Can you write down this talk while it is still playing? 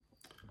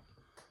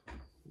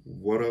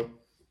What up?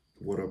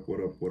 What up?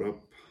 What up? What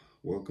up?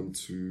 Welcome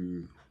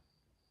to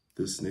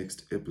this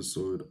next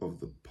episode of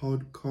the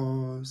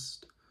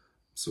podcast.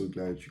 I'm so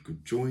glad you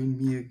could join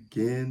me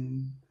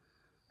again.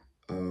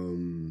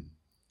 I'm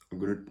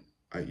gonna,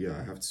 I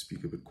have to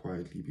speak a bit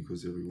quietly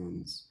because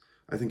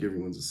I think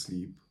everyone's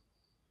asleep.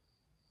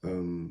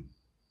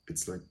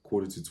 It's like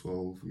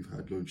 11:45. We've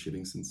had load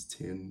shedding since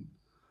 10.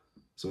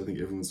 So I think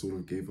everyone sort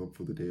of gave up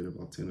for the day at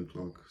about 10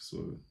 o'clock.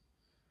 So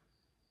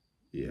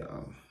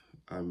yeah,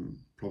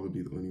 I'm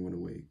probably the only one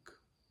awake.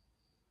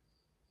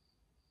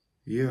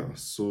 Yeah,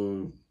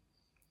 so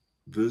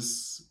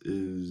this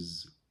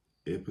is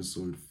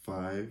episode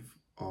 5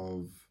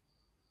 of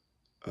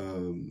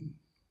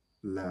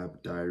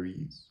Lab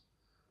Diaries,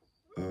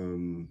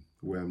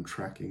 where I'm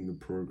tracking the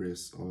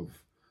progress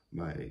of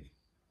my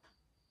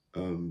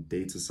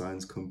data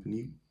science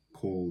company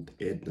called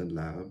Edna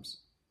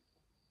Labs.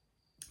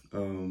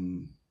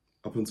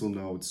 Up until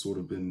now, it's sort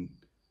of been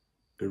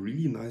a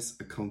really nice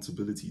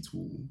accountability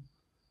tool.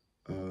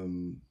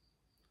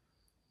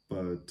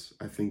 But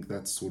I think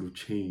that's sort of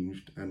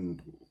changed,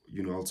 and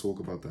I'll talk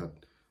about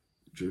that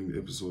during the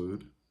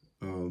episode.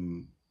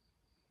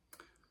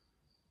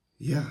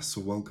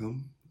 So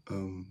welcome.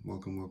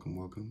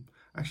 Welcome.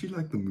 I actually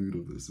like the mood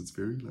of this. It's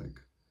very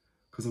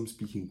because I'm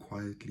speaking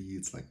quietly,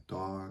 it's like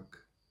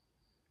dark.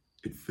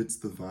 It fits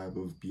the vibe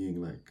of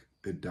being like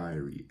a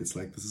diary. It's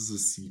like this is a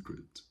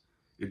secret.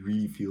 It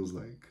really feels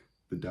like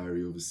the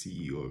diary of a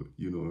CEO,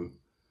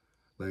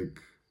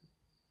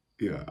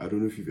 Yeah, I don't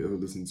know if you've ever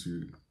listened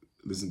to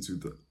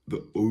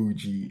the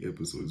OG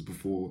episodes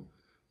before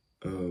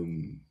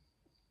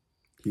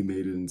he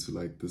made it into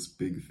like this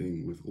big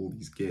thing with all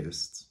these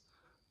guests.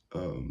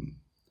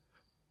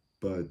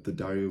 But the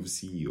Diary of a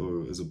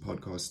CEO is a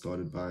podcast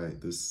started by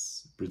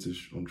this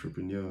British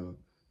entrepreneur,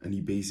 and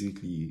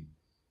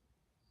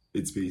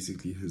it's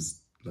basically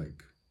his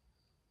like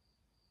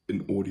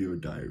an audio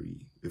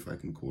diary, if I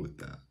can call it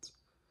that.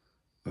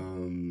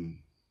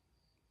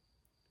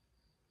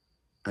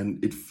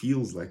 And it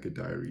feels like a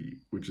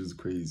diary, which is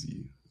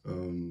crazy.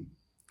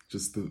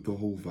 Just the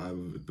whole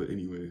vibe of it. But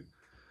anyway,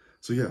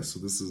 so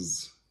this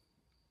is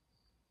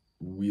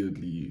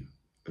weirdly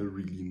a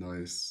really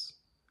nice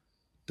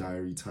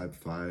diary type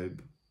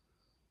vibe.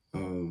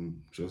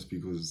 Just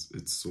because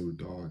it's so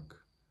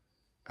dark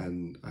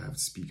and I have to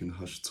speak in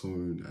hushed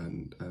tone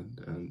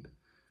and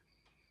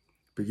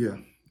but yeah,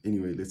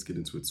 anyway, let's get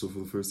into it. So for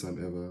the first time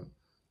ever,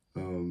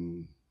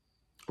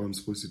 I'm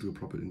supposed to do a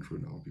proper intro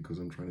now because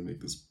I'm trying to make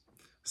this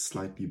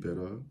slightly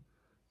better.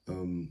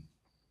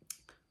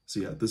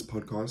 This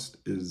podcast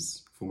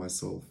is for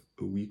myself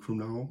a week from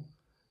now,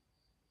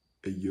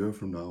 a year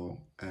from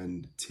now,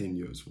 and 10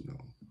 years from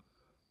now,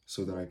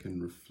 so that I can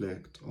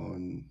reflect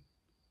on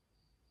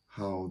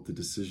how the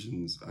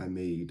decisions I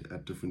made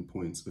at different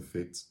points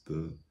affected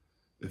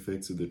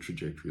the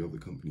trajectory of the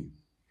company.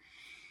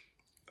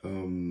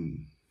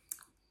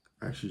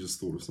 I actually just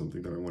thought of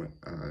something that I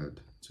want to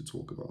add to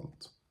talk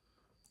about.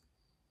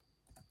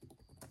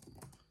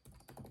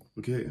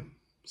 Okay,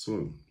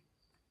 so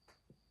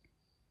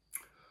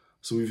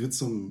we've hit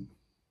some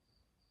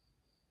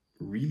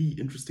really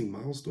interesting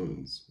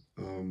milestones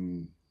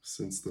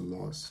since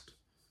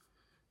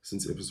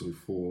episode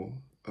 4.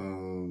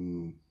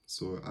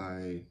 So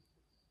I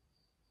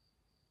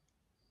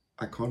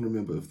can't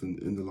remember if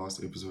in the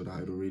last episode I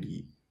had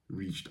already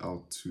reached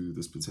out to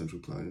this potential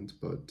client,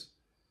 but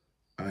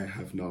I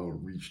have now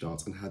reached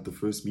out and had the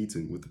first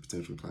meeting with the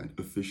potential client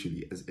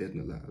officially as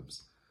Edna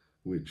Labs,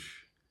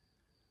 which,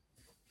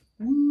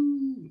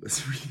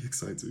 that's really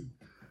exciting.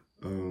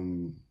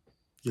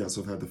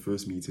 So I've had the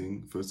first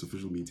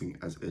official meeting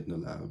as Edna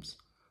Labs,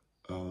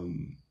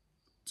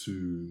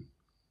 to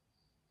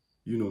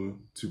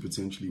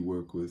potentially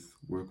work with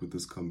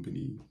this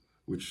company,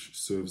 which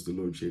serves the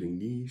load shedding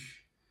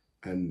niche,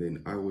 and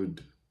then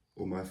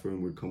my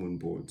firm would come on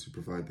board to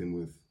provide them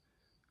with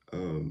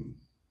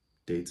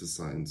data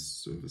science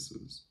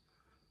services.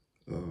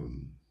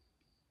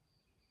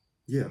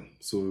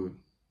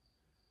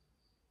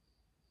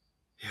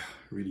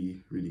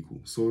 Really, really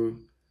cool. So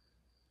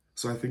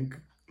I think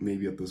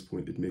maybe at this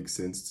point it makes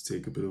sense to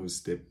take a bit of a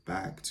step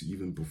back to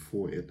even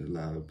before Edna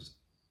Labs,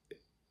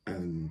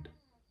 and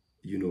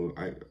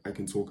I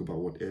can talk about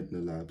what Edna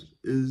Labs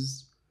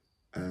is,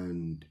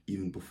 and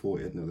even before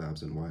Edna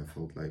Labs, and why I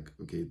felt like,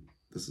 okay,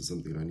 this is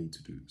something I need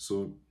to do.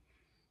 So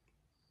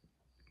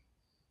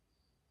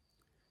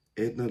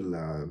Edna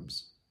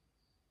Labs,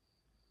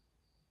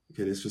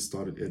 okay, let's just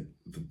start at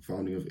the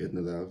founding of Edna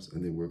Labs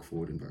and then work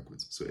forward and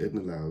backwards. So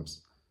Edna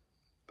Labs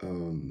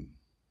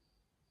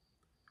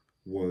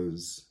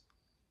was,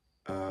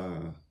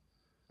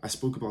 I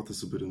spoke about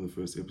this a bit in the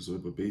first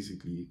episode, but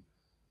basically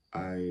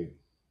I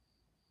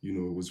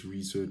was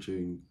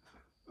researching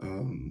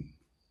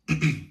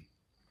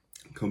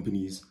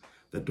companies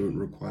that don't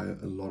require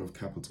a lot of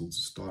capital to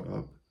start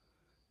up.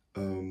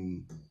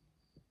 And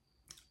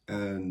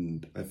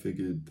I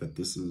figured that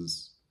this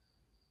is,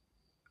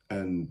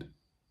 and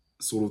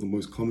sort of the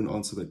most common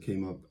answer that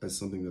came up as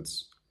something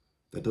that's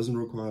that doesn't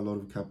require a lot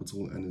of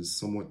capital and is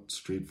somewhat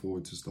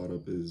straightforward to start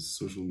up is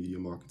social media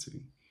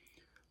marketing.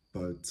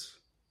 But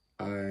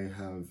I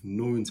have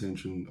no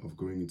intention of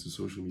going into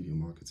social media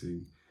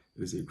marketing.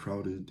 It is a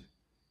crowded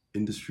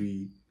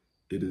industry.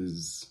 It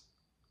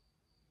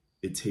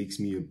takes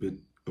me a bit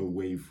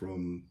away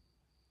from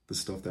the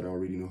stuff that I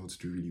already know how to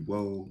do really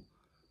well.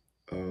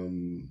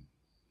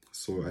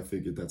 So I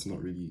figured that's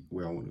not really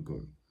where I want to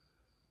go.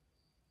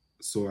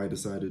 So I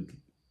decided,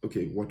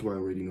 okay, what do I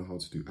already know how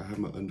to do? I have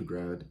my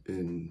undergrad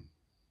in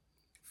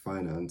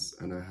finance,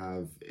 and I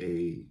have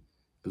a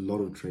lot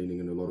of training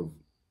and a lot of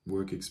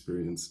work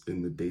experience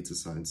in the data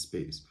science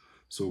space.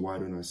 So why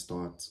don't I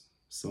start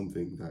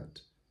something that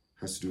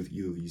has to do with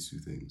either of these two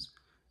things?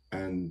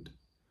 And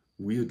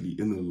weirdly,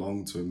 in the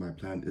long term, my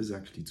plan is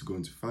actually to go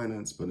into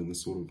finance, but in the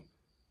sort of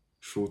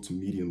short to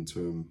medium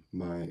term,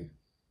 my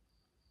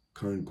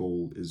current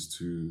goal is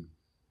to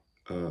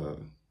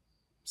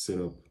set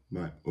up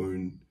my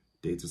own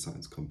data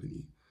science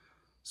company.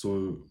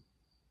 So,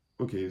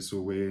 okay,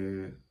 so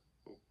where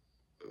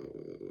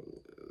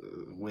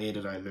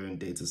did I learn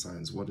data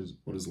science? What is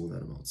all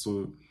that about?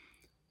 So,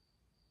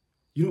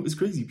 it's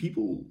crazy.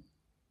 People,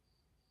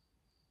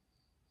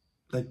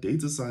 like,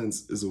 data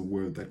science is a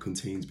word that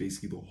contains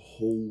basically the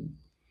whole,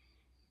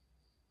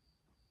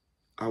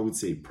 I would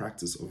say,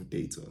 practice of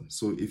data.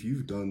 So if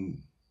you've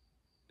done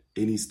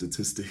any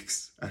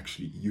statistics,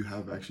 actually, you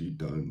have actually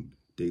done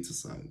data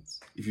science.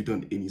 If you've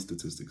done any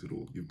statistics at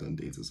all, you've done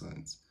data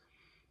science.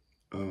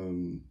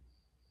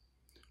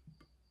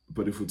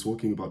 But if we're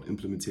talking about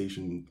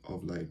implementation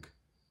of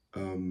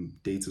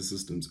data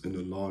systems in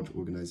a large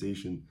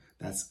organization,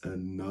 that's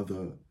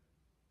another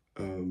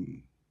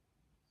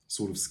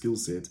sort of skill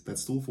set that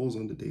still falls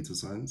under data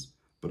science,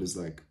 but is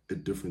like a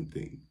different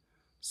thing.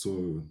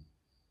 So,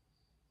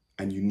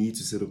 and you need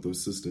to set up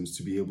those systems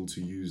to be able to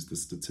use the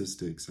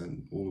statistics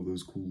and all of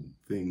those cool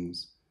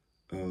things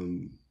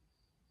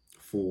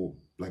for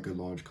like a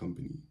large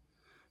company.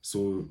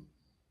 So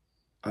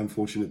I'm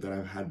fortunate that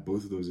I've had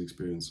both of those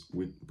experiences,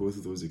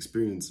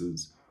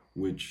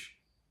 which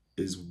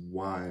is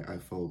why I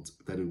felt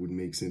that it would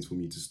make sense for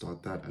me to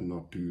start that and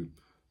not do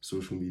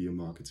social media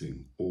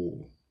marketing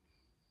or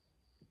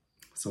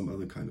some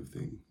other kind of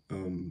thing.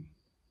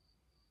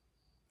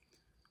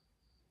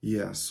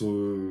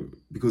 So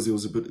because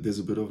there's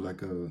a bit of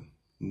like a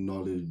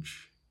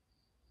knowledge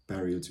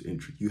barrier to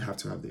entry. You have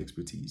to have the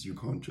expertise. You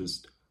can't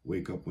just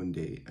wake up one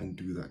day and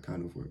do that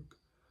kind of work.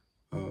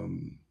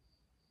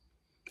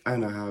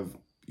 And I have,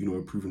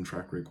 a proven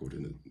track record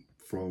in it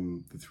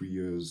from the 3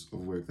 years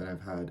of work that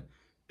I've had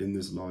in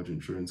this large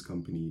insurance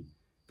company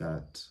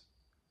that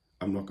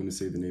I'm not going to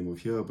say the name of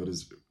here, but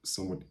is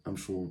somewhat, I'm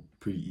sure,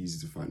 pretty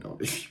easy to find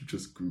out if you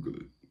just Google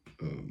it.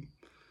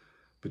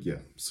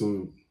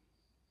 So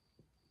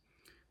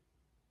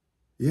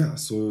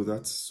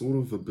that's sort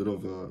of a bit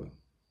of a,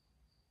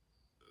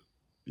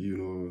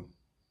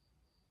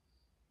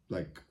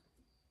 like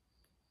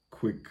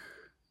quick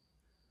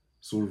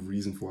sort of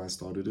reason for why I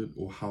started it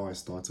or how I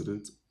started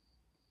it.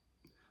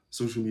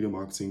 Social media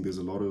marketing, there's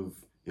a lot of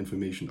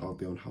information out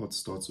there on how to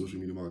start social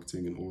media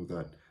marketing and all of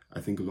that. I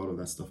think a lot of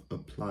that stuff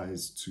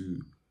applies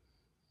to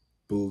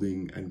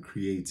building and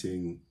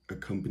creating a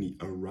company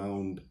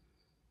around,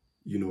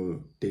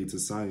 data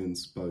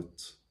science,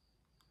 but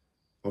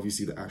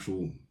obviously the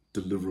actual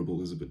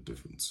deliverable is a bit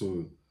different.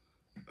 So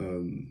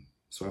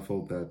I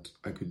felt that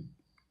I could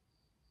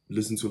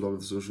listen to a lot of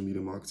the social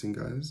media marketing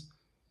guys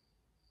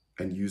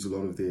and use a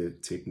lot of their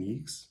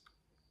techniques,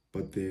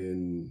 but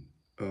then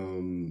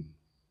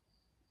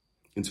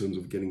in terms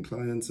of getting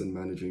clients and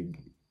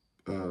managing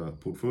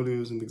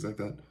portfolios and things like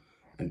that,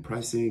 and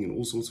pricing and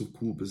all sorts of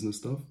cool business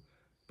stuff,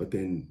 but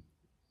then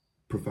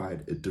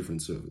provide a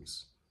different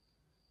service,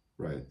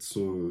 right?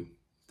 So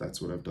that's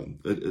what I've done.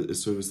 A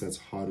service that's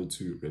harder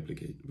to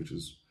replicate, which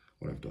is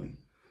what I've done.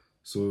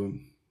 So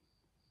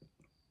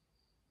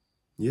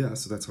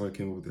so that's how I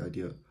came up with the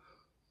idea.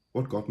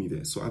 What got me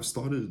there? So I've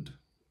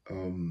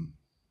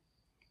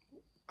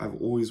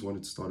always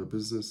wanted to start a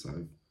business.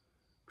 I've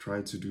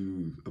tried to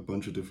do a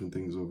bunch of different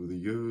things over the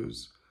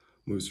years.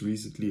 Most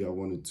recently, I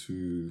wanted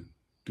to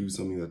do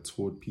something that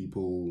taught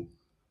people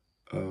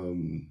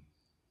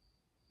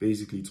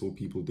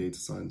data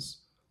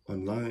science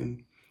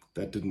online.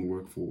 That didn't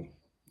work for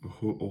a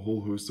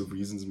whole host of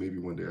reasons. Maybe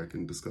one day I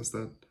can discuss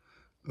that.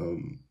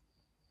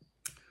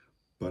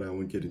 But I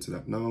won't get into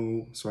that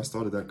now. So I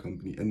started that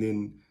company, and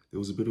then there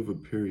was a bit of a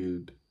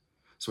period.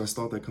 So I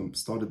started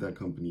that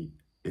company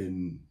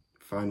in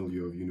final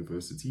year of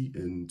university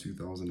in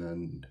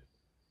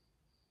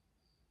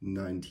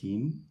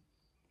 2019,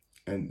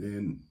 and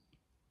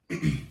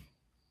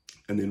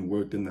then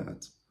worked in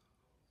that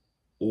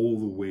all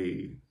the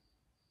way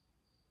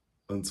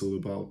until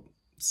about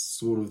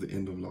sort of the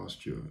end of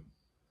last year.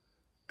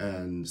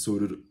 And so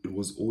it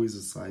was always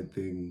a side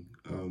thing.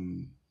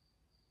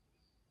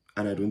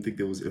 And I don't think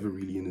there was ever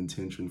really an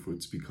intention for it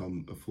to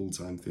become a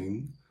full-time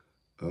thing.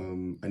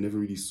 I never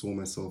really saw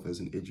myself as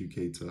an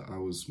educator. I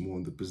was more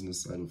on the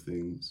business side of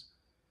things.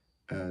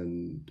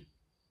 And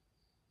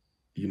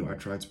I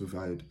tried to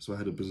provide, so I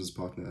had a business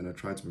partner and I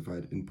tried to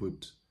provide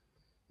input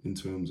in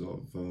terms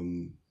of,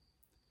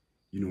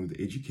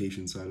 the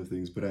education side of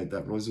things, but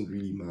that wasn't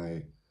really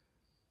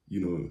you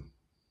know,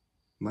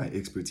 my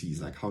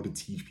expertise, like how to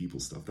teach people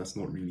stuff. That's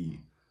not really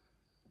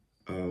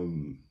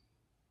um,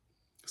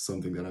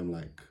 something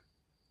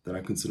that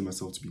I consider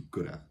myself to be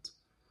good at.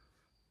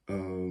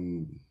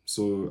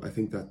 So I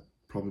think that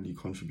probably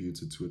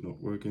contributed to it not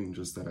working,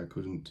 just that I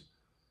couldn't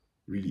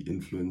really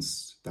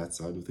influence that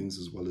side of things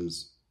as well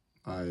as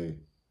I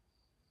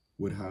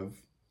would have.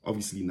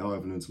 Obviously, now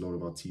I've learned a lot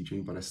about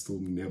teaching, but I still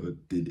never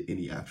did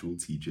any actual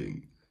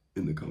teaching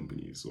in the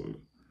company. So,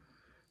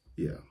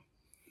 yeah,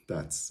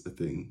 that's a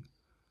thing.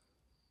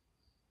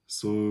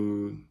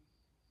 So,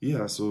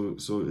 yeah, so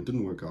it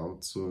didn't work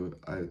out. So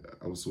I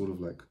was sort of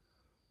like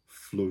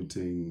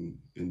floating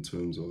in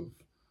terms of,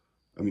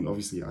 I mean,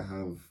 obviously I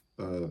have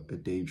a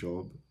day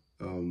job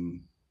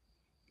um,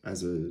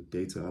 as a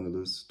data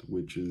analyst,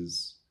 which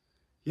is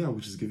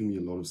giving me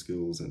a lot of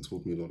skills and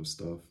taught me a lot of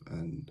stuff.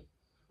 And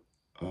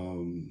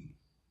um,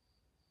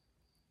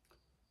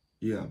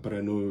 yeah, but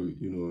I know,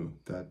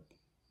 that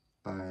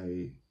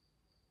I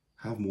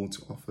have more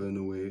to offer in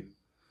a way.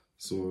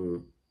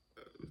 So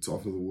to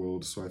offer the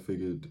world. So I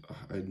figured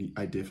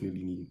I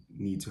definitely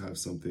need to have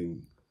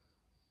something,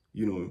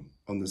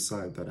 on the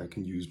side that I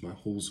can use my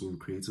whole sort of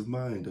creative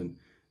mind, and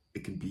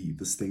it can be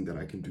this thing that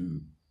I can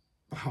do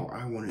how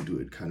I want to do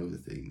it, kind of a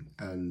thing.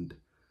 And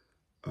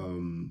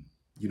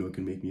it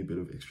can make me a bit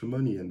of extra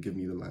money and give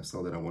me the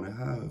lifestyle that I want to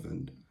have,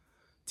 and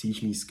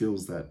teach me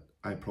skills that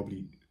I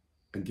probably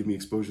and give me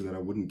exposure that I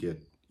wouldn't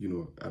get,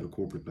 at a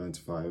corporate 9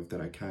 to 5, that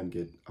I can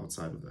get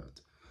outside of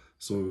that.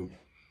 So,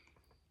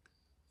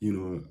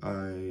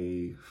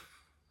 I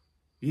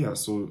yeah,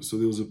 so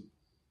there was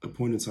a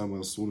point in time where I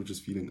was sort of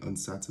just feeling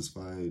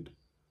unsatisfied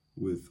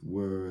with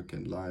work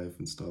and life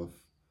and stuff.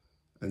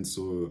 And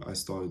so I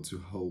started to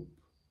help,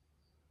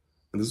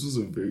 and this was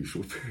a very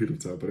short period of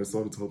time, but I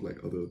started to help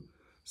like other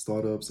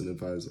startups and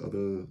advise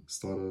other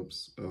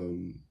startups.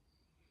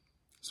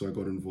 So I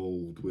got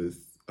involved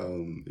with a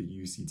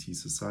UCT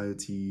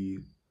society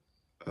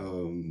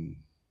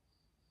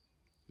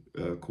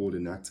called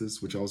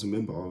Enactus, which I was a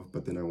member of,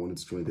 but then I wanted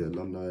to join the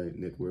alumni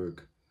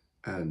network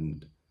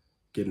and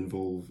get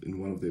involved in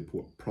one of their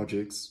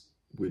projects.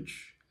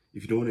 Which,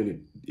 if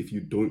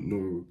you don't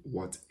know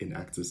what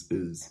Enactus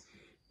is,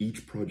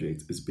 each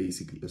project is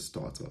basically a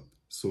startup.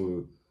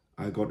 So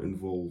I got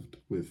involved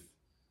with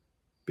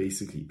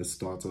basically a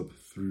startup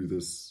through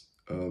this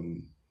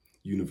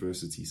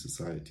university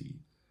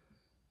society.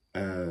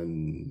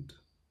 And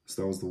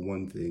so that was the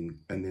one thing.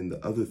 And then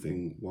the other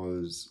thing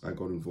was I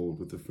got involved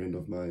with a friend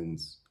of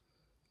mine's,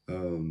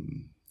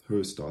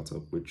 her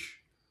startup, which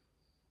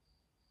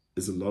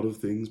is a lot of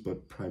things,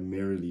 but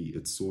primarily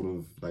it's sort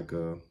of like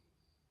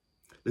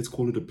let's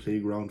call it a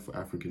playground for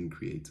African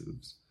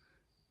creatives.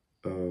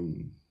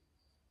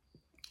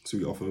 So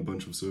we offer a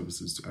bunch of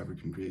services to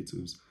African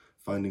creatives,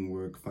 finding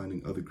work,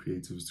 finding other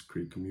creatives to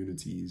create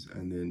communities,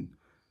 and then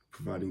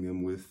providing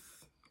them with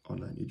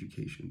online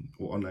education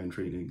or online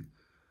training.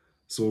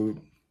 So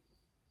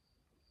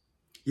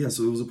yeah,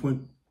 so there was a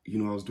point, I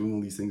was doing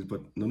all these things,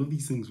 but none of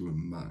these things were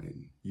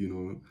mine,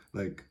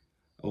 like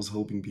I was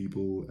helping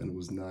people and it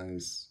was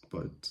nice,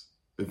 but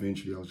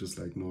eventually I was just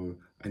like, no,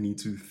 I need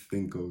to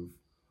think of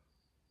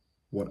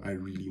what I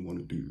really want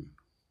to do.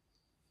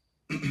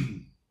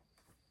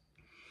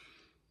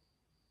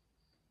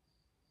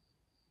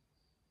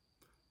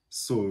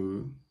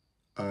 So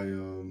I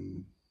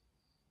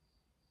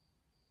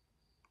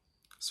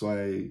so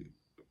I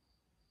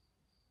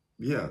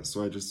yeah,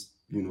 so I just,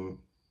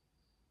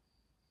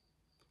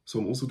 so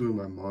I'm also doing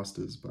my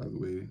master's, by the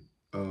way,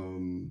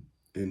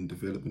 in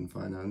development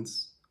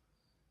finance,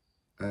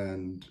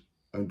 and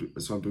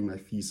so I'm doing my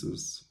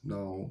thesis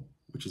now,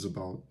 which is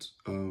about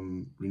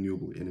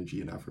renewable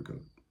energy in Africa,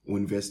 or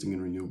investing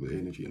in renewable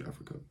energy in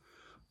Africa,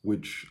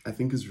 which I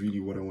think is really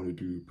what I want to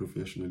do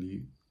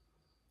professionally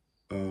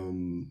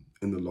in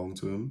the long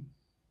term.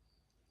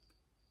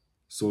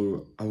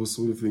 So I was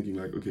sort of thinking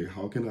like, okay,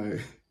 how can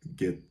I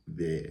get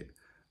there?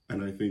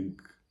 And I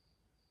think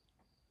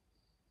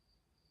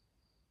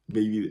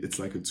maybe it's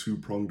like a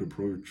two-pronged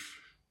approach.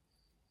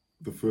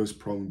 The first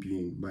prong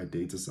being my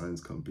data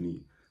science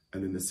company,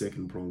 and then the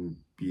second prong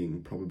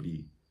being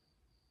probably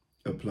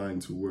applying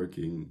to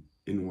working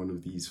in one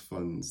of these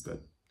funds that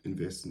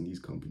invest in these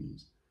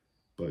companies.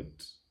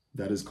 But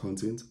that is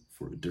content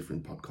for a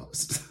different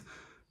podcast.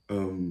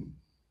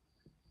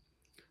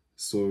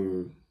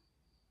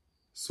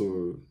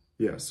 So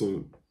yeah,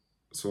 so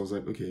I was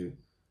like, okay,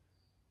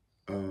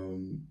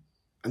 and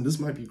this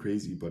might be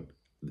crazy, but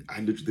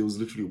there was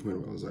literally a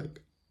point where I was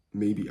like,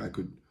 maybe I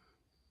could,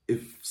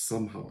 if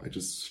somehow I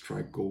just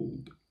strike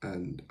gold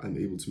and I'm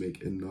able to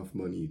make enough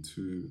money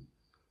to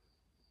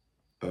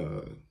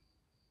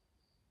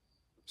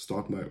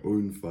start my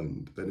own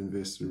fund that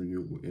invests in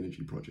renewable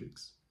energy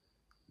projects,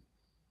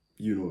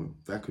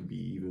 that could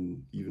be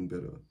even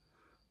better.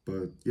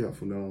 But yeah,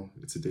 for now,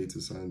 it's a data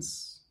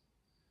science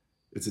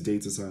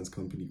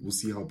company. We'll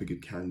see how big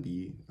it can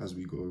be as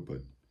we go,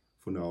 but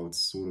for now it's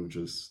sort of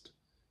just,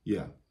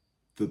 yeah,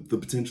 the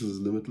potential is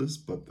limitless,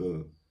 but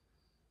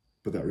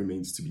that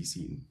remains to be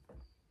seen.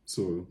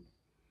 So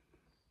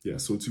yeah,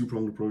 so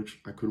two-pronged approach.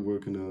 I could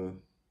work in a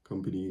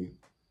company,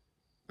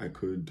 I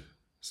could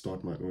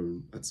start my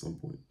own at some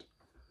point.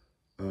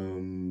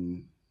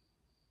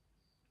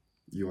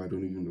 I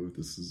don't even know if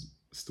this is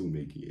still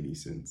making any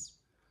sense.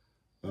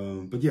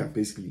 But yeah,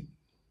 basically,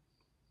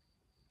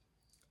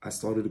 I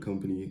started a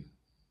company,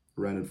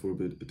 ran it for a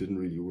bit, it didn't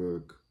really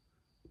work,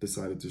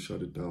 decided to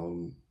shut it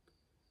down,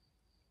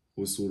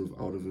 was sort of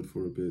out of it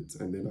for a bit,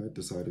 and then I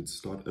decided to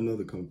start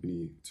another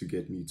company to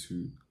get me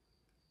to,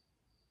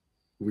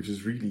 which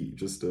is really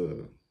just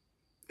a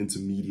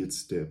intermediate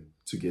step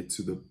to get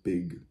to the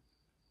big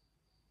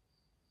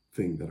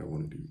thing that I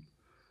want to do.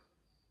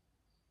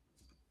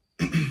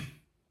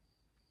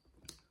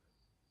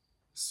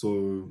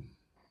 So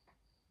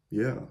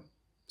yeah,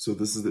 so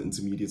this is the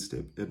intermediate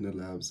step. Edna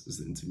Labs is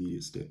the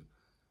intermediate step.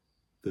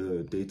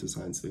 The data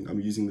science thing, I'm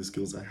using the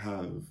skills I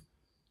have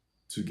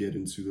to get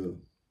into the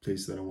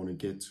place that I want to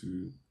get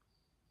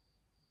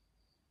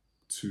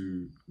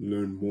to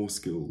learn more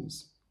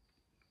skills.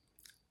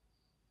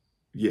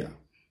 Yeah,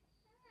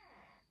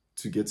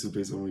 to get to the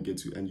place I want to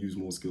get to and use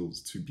more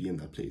skills to be in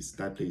that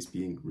place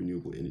being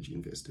renewable energy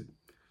invested.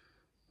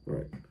 All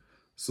right,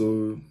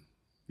 so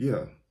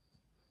yeah,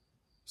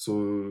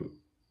 so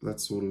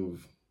that's sort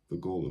of the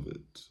goal of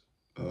it.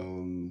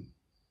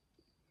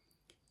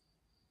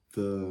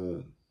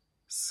 The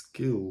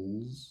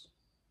skills,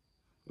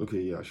 okay,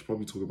 yeah, I should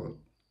probably talk about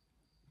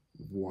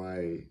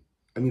why.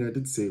 I mean, I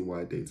did say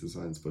why data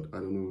science, but I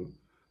don't know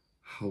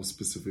how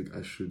specific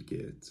I should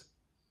get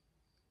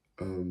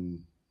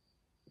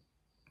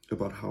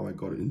about how I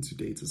got into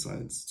data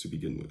science to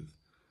begin with.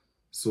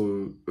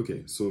 So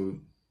okay, so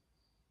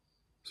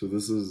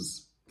this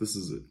is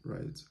it,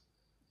 right?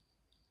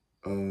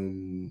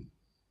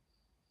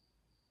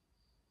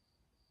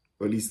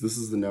 Or at least this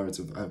is the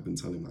narrative I've been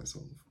telling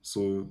myself.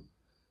 So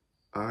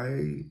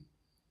I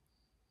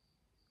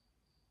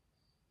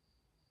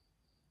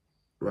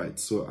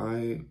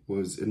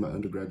was in my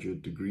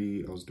undergraduate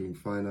degree, I was doing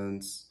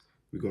finance.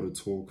 We got a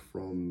talk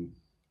from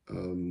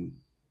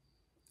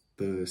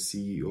the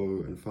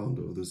CEO and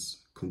founder of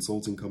this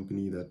consulting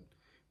company that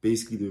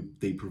basically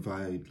they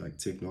provide like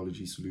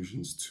technology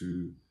solutions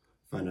to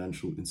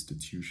financial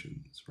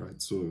institutions,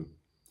 right? So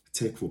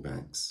tech for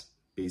banks,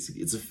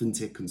 basically. It's a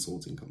fintech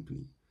consulting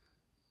company.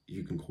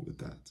 You can call it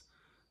that.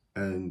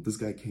 And this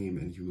guy came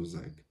and he was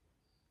like,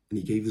 and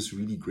he gave this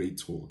really great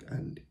talk,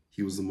 and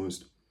he was the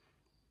most,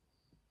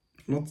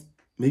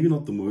 maybe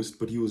not the most,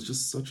 but he was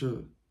just such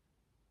a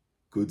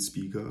good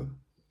speaker,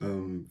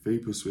 very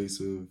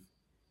persuasive.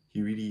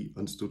 He really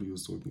understood what he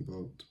was talking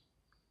about.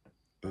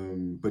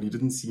 But he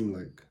didn't seem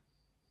like,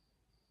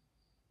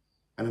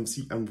 and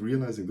I'm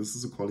realizing this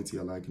is a quality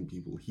I like in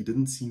people. He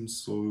didn't seem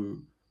so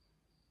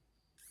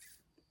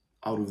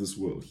out of this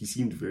world. He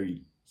seemed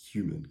very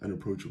human and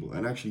approachable.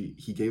 And actually,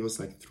 he gave us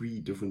like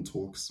 3 different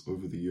talks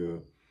over the year.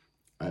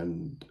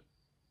 And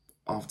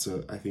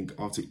after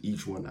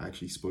each one, I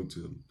actually spoke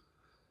to him.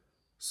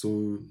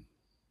 So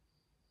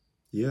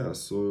yeah,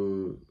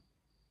 so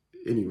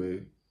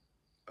anyway,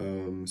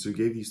 so he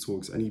gave these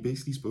talks and he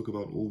basically spoke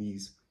about all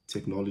these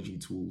technology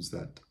tools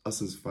that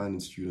us as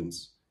finance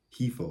students,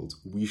 he felt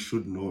we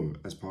should know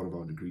as part of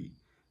our degree.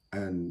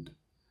 And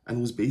it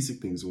was basic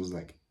things. It was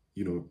like,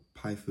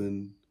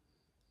 Python,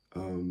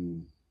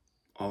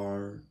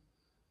 R,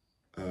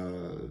 I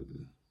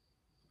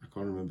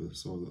can't remember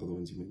some of the other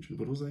ones you mentioned,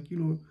 but it was like,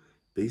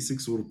 basic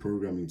sort of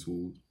programming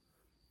tools.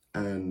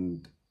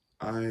 And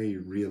I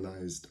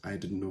realized I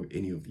didn't know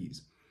any of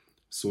these.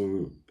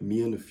 So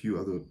me and a few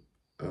other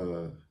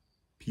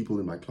people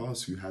in my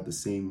class who had the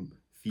same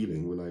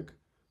feeling were like,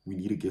 we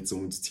need to get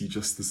someone to teach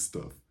us this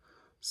stuff.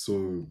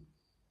 So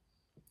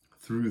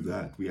through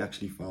that, we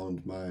actually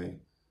found my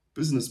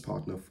business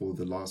partner for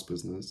the last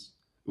business.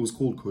 It was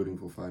called Coding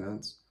for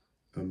Finance.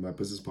 My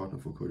business partner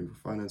for Coding for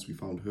Finance, we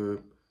found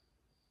her,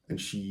 and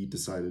she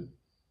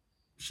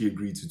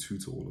agreed to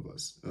tutor all of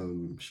us.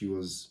 She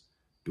was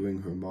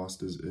doing her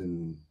master's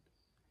in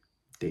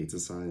data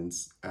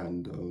science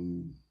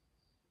and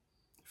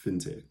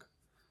fintech.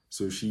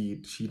 So she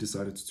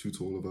decided to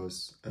tutor all of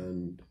us,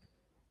 and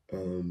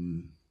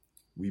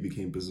we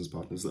became business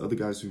partners. The other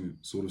guys who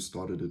sort of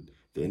started it,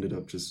 they ended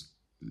up just,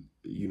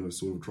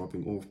 sort of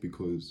dropping off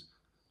because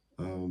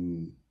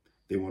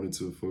they wanted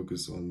to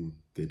focus on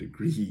their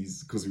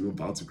degrees because we were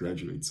about to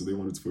graduate. So they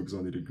wanted to focus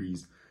on their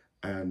degrees,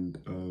 and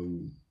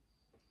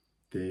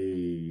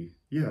they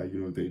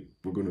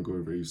were going to go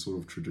a very sort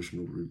of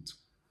traditional route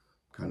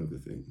kind of a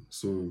thing.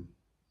 So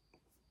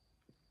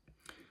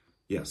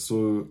yeah,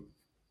 so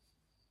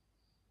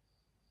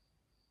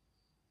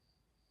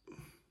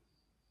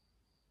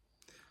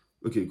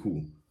okay,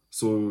 cool.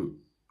 So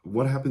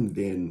what happened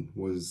then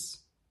was,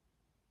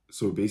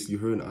 so basically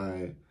her and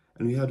I,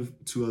 and we had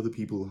 2 other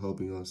people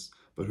helping us,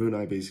 but her and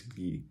I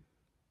basically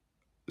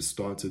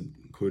started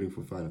Coding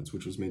for Finance,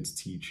 which was meant to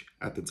teach,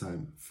 at the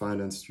time,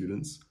 finance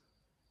students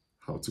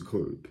how to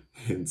code,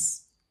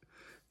 hence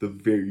the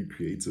very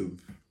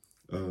creative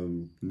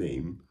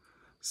name.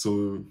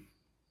 So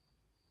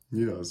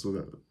yeah,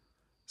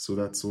 so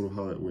that's sort of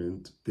how it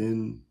went.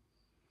 Then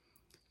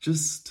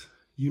just,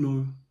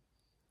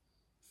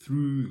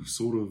 through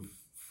sort of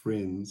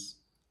friends,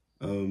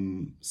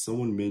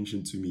 someone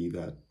mentioned to me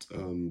that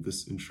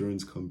this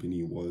insurance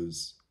company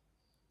was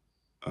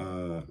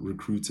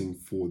recruiting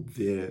for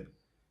their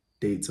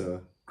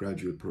data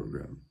graduate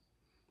program.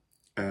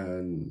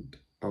 And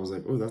I was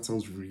like, oh, that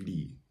sounds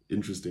really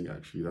interesting,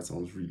 actually. That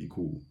sounds really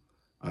cool.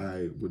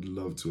 I would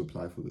love to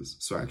apply for this.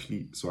 So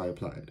I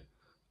applied.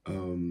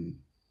 Um,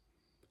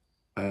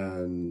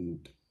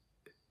 and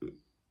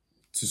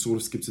to sort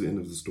of skip to the end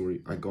of the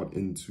story, I got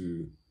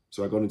into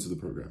the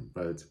program,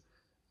 right?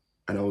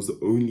 And I was the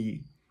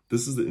only,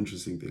 this is the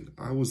interesting thing.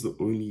 I was the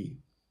only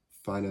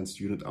finance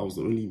student. I was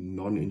the only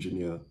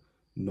non-engineer,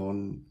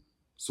 non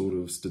sort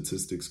of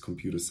statistics,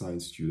 computer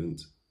science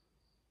student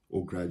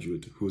or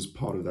graduate who was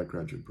part of that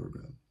graduate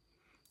program.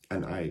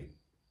 And I,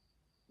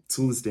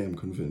 till this day, I'm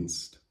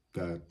convinced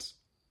that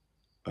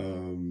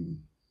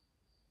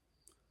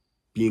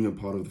being a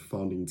part of the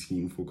founding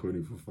team for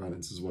Coding for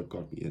Finance is what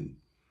got me in.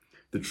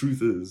 The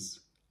truth is,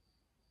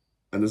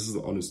 and this is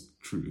the honest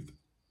truth,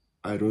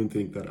 I don't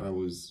think that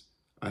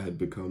I had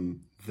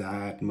become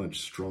that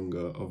much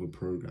stronger of a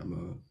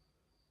programmer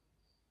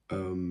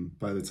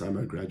by the time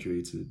I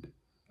graduated,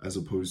 as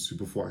opposed to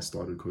before I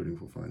started Coding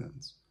for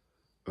Finance.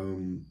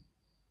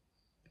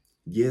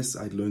 Yes,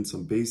 I'd learned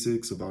some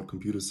basics about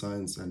computer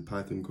science and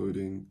Python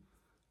coding,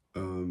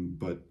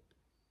 but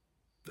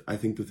I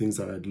think the things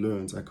that I'd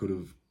learned, I could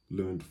have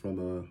learned from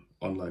an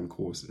online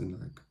course in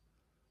like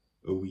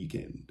a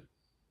weekend,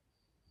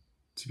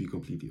 to be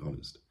completely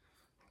honest.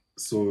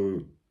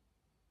 So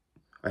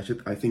I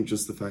think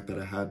just the fact that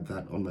I had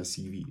that on my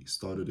CV,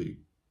 started a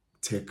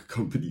tech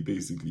company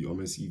basically on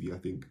my CV, I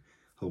think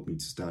helped me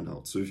to stand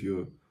out. So if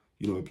you're,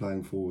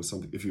 applying for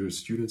something, if you're a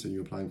student and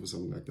you're applying for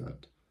something like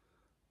that,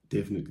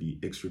 definitely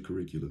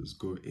extracurriculars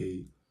go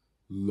a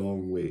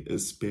long way,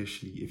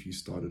 especially if you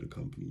started a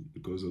company.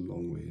 It goes a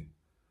long way.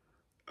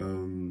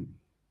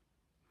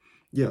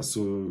 Yeah,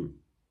 so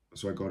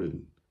I got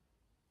in.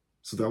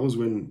 So that was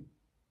when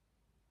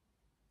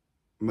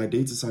my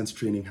data science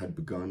training had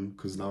begun,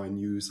 because now I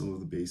knew some of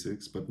the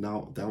basics. But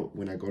now that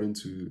when I got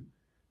into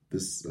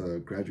this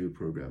graduate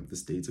program,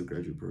 this data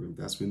graduate program,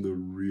 that's when the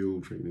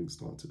real training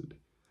started.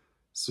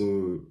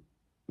 So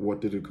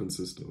what did it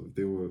consist of?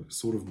 There were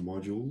sort of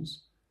modules.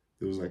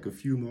 There was like a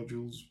few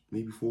modules,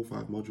 maybe 4 or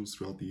 5 modules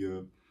throughout the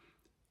year.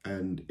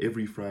 And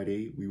every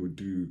Friday we would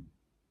do,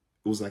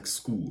 it was like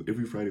school.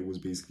 Every Friday was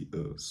basically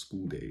a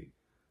school day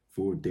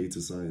for data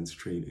science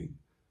training.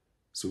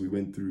 So we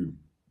went through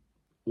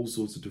all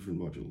sorts of different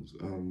modules.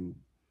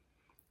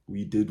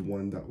 We did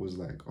one that was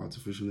like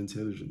artificial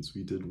intelligence.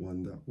 We did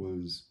one that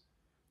was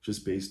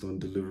just based on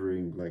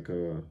delivering like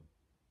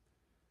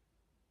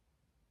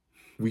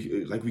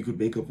we could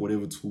make up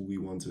whatever tool we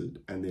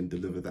wanted and then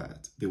deliver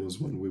that. There was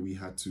one where we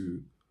had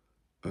to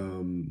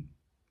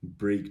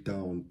break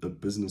down a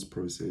business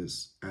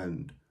process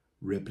and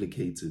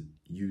replicate it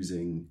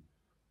using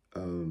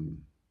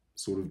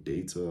sort of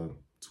data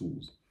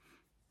tools.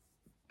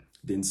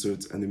 And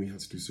then we had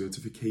to do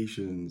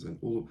certifications and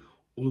all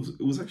of it.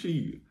 Was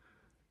actually,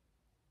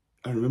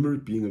 I remember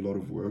it being a lot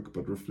of work,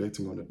 but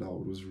reflecting on it now,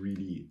 it was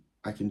really,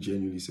 I can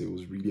genuinely say it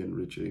was really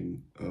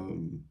enriching.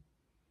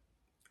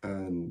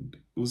 And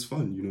it was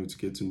fun, to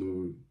get to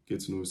know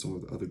some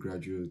of the other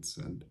graduates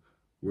and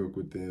work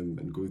with them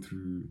and go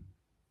through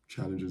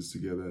challenges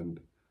together. And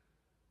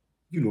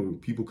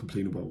people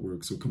complain about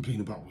work, so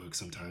complain about work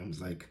sometimes.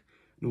 Like,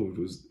 no, it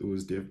was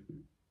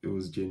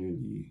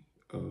genuinely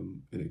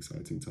an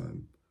exciting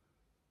time.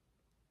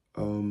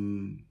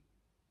 And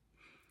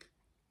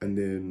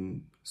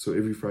then so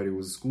every Friday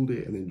was a school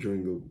day, and then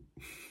during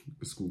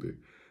the school day,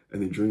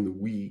 and then during the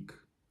week,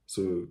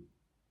 so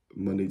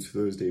Monday to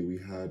Thursday, we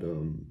had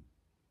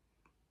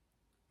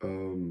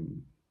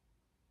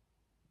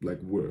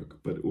like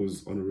work, but it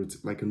was on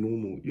like a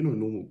normal,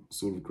 normal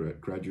sort of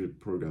graduate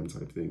program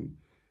type thing.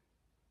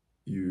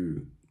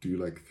 You do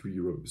like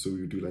so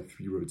we would do like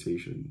 3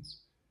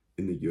 rotations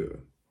in the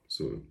year.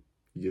 So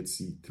you get to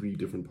see 3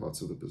 different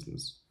parts of the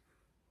business,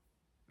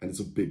 and it's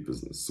a big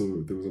business,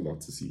 so there was a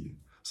lot to see.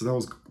 So that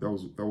was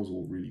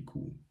all really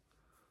cool.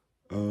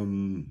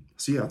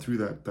 So yeah, through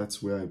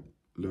that's where I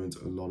learned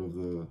a lot of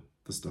the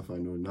stuff I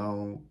know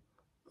now.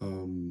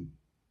 And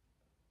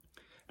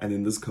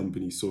in this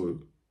company,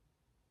 so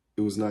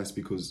it was nice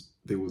because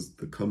there was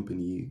the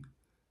company,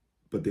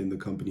 but then the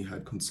company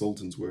had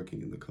consultants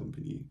working in the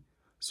company.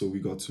 So we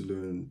got to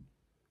learn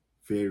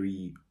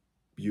very,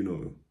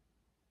 the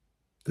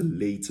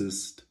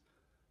latest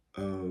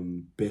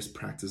best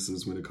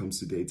practices when it comes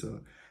to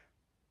data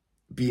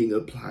being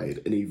applied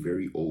in a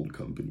very old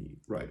company,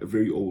 right? A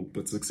very old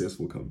but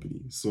successful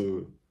company.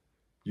 So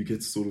you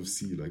get to sort of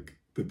see like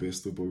the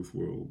best of both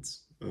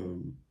worlds,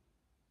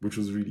 which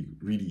was really,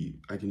 really,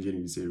 I can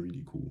genuinely say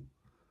really cool.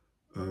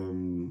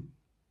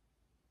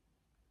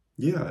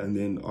 Yeah, and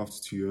then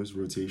after 2 years,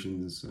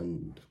 rotations,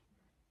 and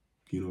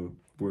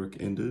work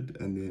ended,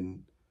 and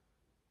then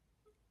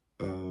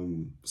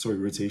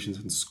rotations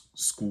in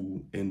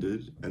school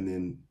ended, and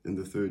then in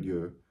the third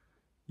year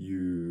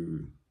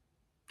you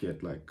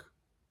get like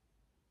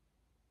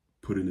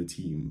put in a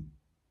team,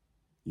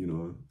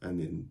 and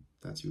then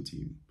that's your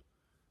team.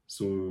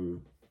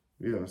 So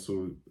yeah,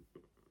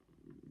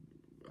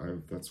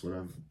 that's what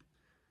I've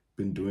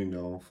been doing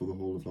now for the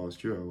whole of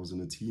last year. I was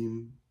in a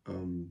team.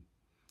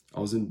 I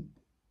was in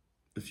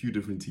a few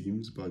different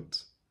teams,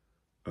 but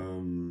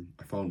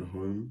I found a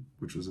home,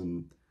 which was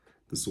in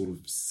the sort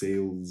of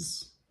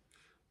sales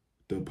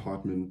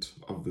department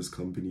of this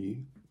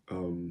company,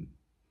 and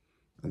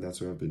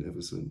that's where I've been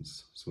ever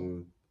since.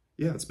 So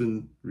yeah, it's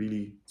been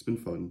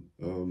fun.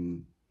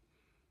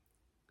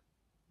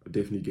 I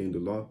definitely gained a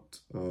lot,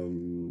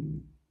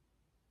 and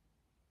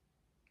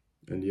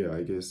yeah,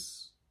 I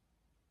guess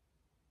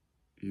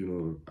I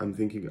am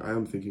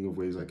thinking of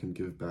ways I can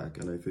give back,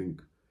 and I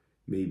think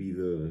maybe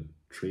the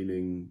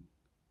training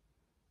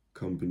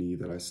company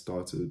that I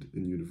started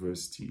in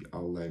university,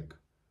 I'll like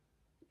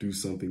do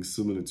something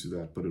similar to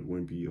that, but it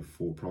won't be a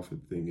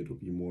for-profit thing. It'll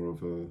be more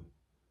of a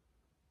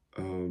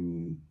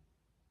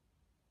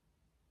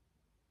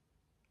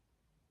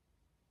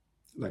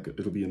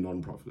it'll be a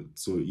non-profit.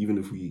 So even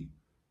if we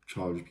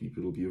charge people,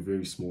 it'll be a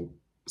very small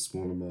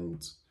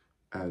amount,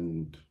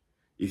 and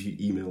if you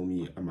email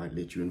me, I might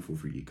let you in for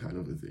free, kind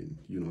of a thing,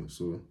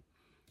 So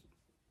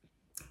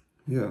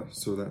yeah,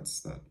 so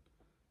that's that.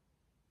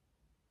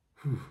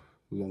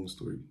 Long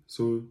story.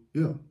 So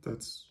yeah,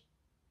 that's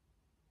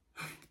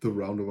the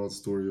roundabout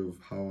story of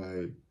how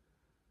I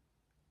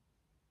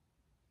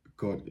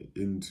got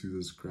into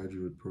this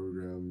graduate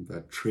program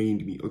that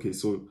trained me. Okay,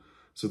 so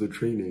the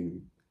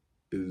training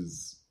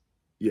is,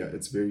 yeah,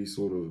 it's very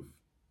sort of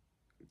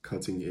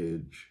cutting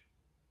edge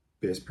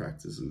best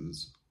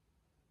practices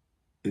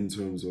in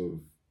terms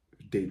of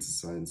data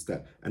science,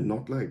 and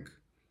not like,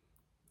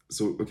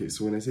 so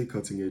when I say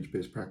cutting edge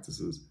best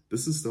practices,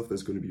 this is stuff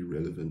that's going to be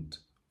relevant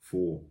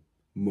for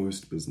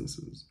most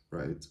businesses,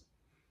 right?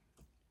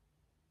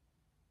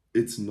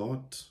 It's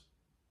not,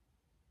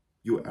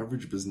 your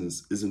average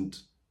business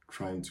isn't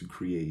trying to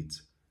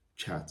create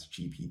Chat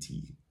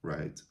GPT,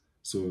 right?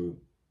 So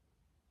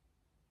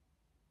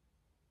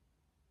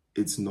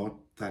it's not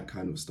that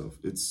kind of stuff.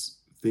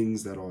 It's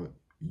things that are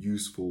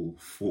useful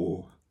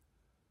for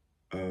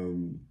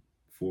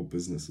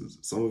businesses.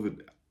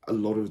 A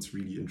lot of it's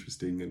really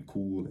interesting and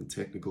cool and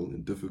technical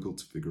and difficult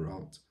to figure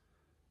out.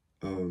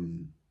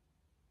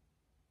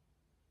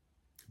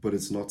 But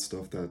it's not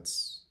stuff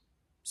that's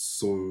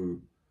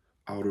so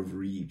out of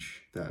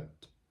reach that,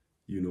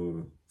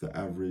 the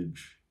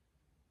average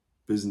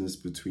business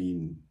that's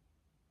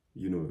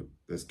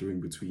doing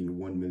between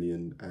 1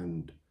 million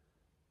and,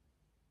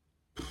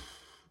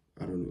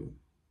 I don't know.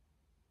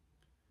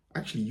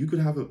 Actually, you could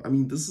have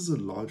this is a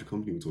large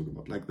company we're talking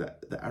about, like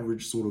the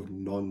average sort of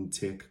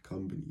non-tech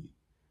company,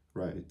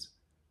 right?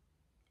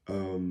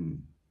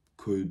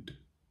 Could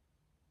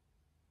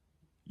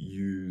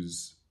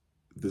use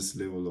this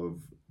level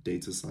of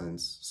data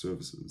science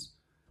services.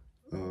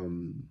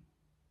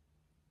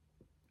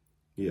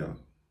 Yeah.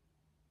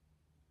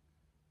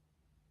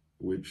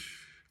 Which,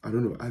 I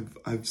don't know,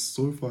 I've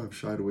so far I've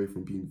shied away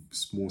from being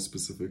more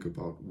specific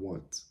about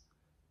what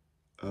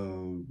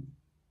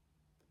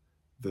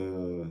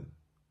the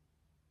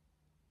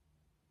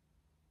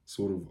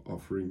sort of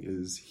offering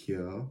is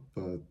here,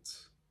 I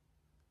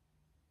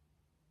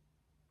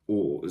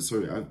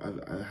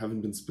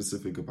haven't been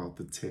specific about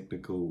the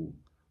technical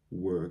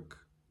work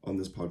on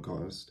this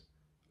podcast,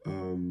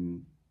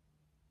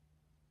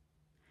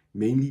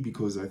 mainly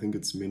because I think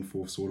it's meant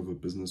for sort of a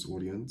business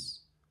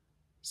audience,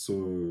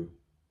 so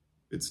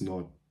it's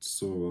not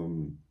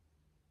so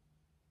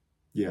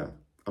yeah,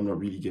 I'm not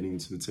really getting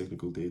into the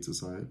technical data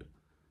side.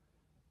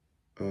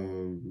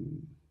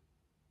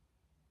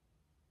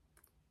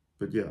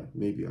 But yeah,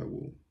 maybe I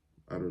will.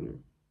 I don't know.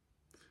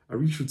 I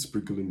really should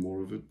sprinkle in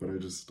more of it, but I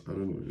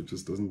don't know. It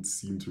just doesn't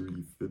seem to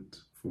really fit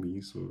for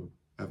me, so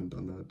I haven't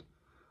done that.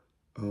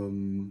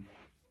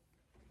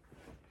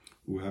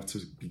 We'll have to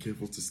be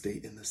careful to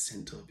stay in the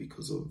center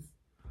because of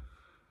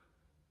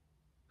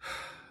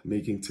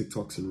making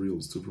TikToks and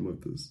Reels to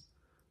promote this.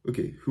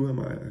 Okay, who am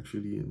I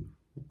actually, and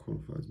what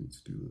qualifies me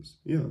to do this?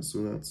 Yeah,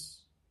 so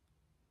that's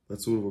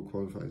sort of what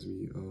qualifies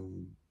me.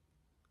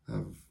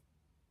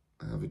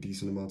 I have a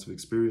decent amount of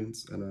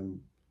experience,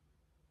 and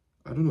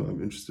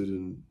I'm interested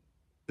in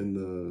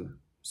the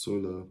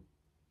solar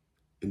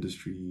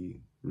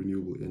industry,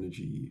 renewable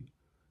energy,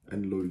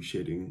 and load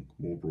shedding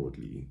more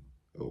broadly,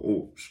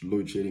 or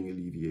load shedding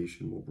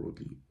alleviation more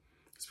broadly.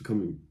 It's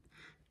become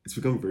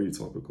very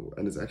topical,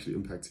 and it's actually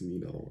impacting me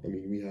now. I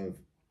mean,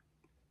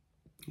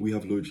 we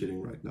have load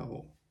shedding right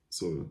now,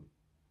 so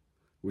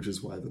which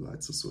is why the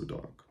lights are so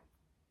dark.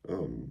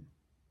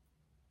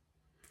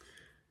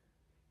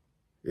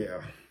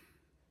 Yeah.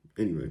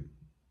 Anyway,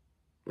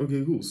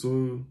 okay, cool.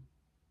 So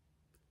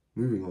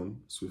moving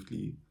on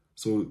swiftly.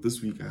 So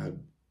this week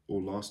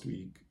last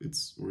week,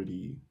 it's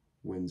already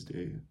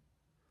Wednesday.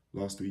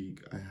 Last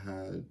week I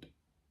had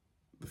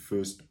the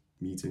first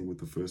meeting with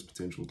the first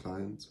potential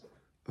client.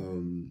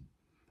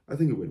 I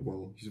think it went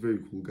well. He's a very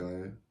cool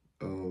guy.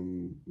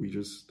 We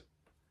just,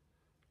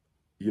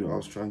 I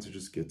was trying to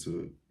just get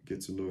to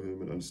know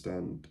him and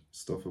understand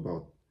stuff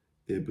about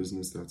their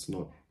business that's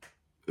not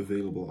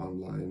available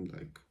online,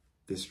 like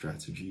their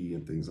strategy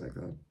and things like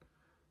that.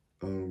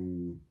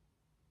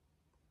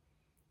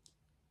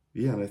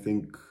 Yeah, and I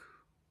think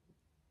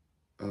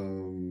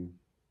it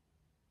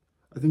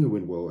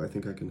went well. I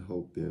think I can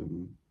help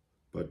them,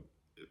 but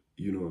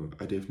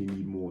I definitely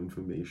need more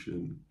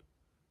information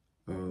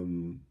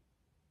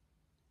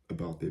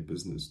about their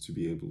business to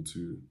be able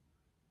to,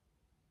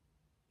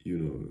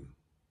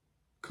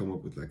 come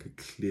up with like a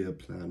clear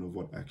plan of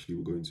what actually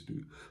we're going to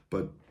do.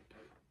 But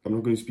I'm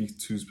not going to speak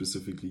too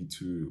specifically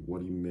to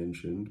what you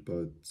mentioned,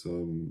 but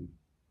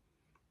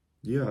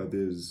yeah,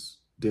 there's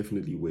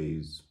definitely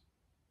ways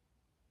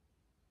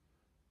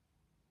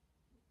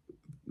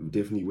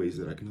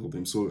that I can help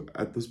them. So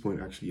at this point,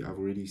 actually, I've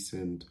already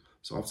sent.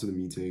 So after the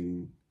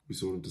meeting, we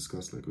sort of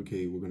discussed like,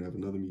 okay, we're gonna have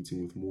another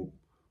meeting with more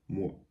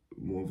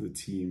of the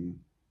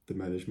team, the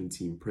management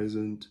team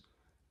present,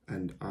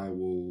 and I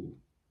will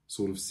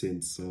sort of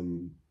send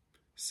some,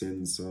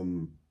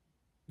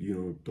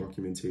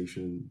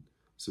 documentation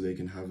so they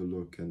can have a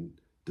look and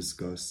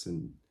discuss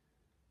and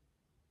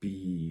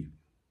be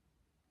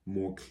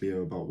more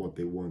clear about what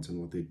they want and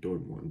what they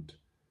don't want.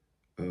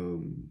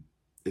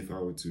 If I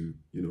were to,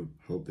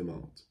 help them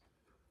out.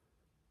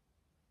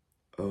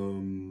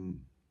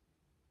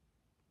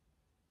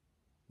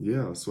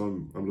 Yeah, so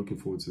I'm looking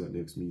forward to that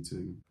next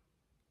meeting.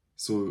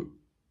 So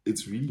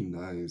it's really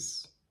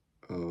nice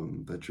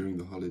that during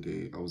the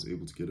holiday I was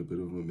able to get a bit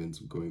of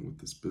momentum going with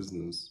this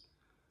business.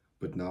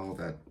 But now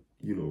that,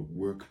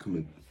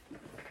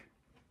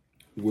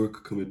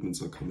 work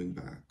commitments are coming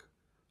back.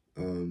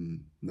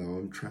 Now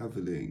I'm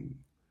traveling.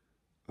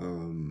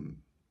 Um,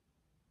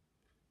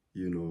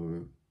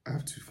 I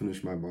have to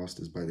finish my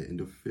master's by the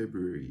end of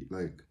February.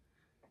 Like,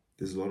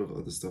 there's a lot of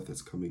other stuff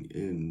that's coming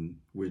in,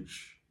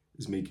 which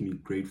is making me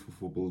grateful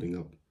for building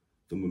up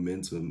the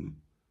momentum.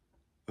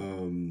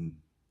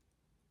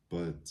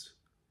 But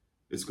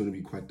it's going to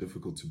be quite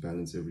difficult to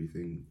balance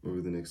everything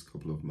over the next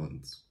couple of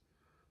months.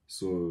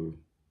 So,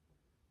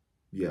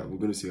 yeah, we're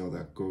going to see how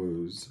that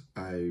goes.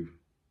 I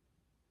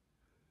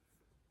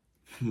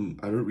don't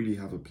really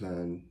have a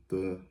plan.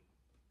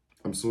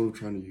 I'm sort of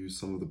trying to use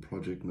some of the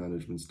project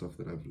management stuff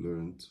that I've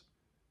learned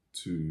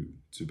to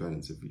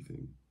balance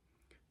everything.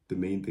 The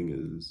main thing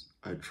is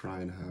I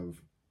try and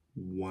have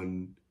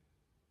one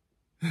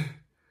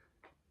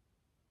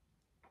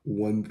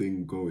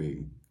thing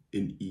going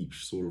in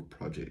each sort of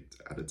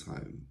project at a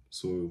time.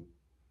 So,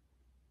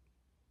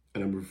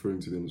 and I'm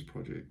referring to them as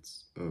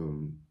projects.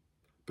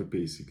 But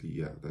basically,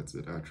 yeah, that's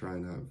it. I try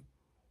and have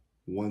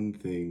one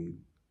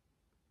thing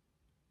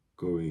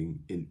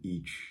going in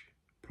each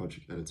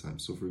project at a time.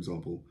 So for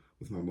example,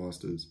 with my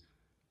master's,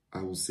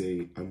 I will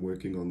say I'm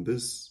working on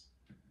this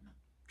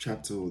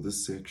chapter or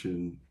this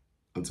section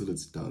until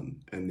it's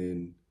done. And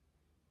then,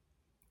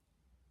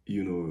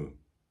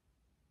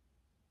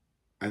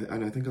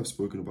 I think I've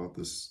spoken about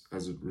this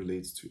as it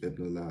relates to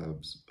Edna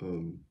Labs.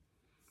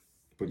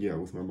 But yeah,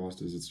 with my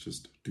master's, it's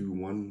just do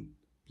one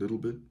little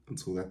bit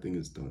until that thing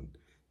is done.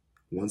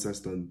 Once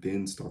that's done,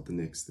 then start the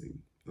next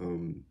thing.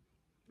 And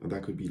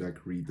that could be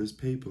like read this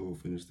paper or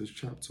finish this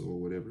chapter or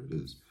whatever it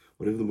is.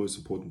 Whatever the most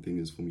important thing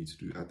is for me to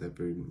do at that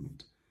very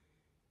moment.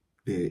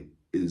 There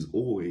is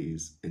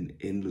always an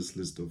endless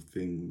list of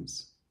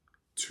things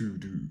to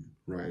do,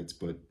 right?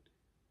 But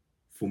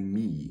for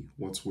me,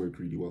 what's worked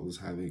really well is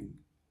having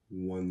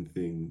one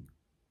thing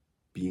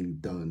being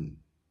done,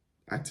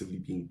 actively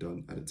being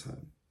done at a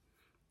time.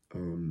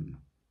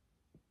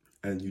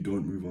 And you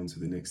don't move on to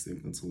the next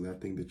thing until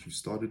that thing that you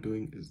started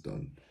doing is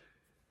done.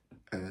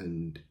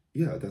 And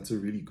yeah, that's a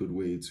really good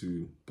way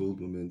to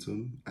build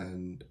momentum.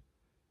 And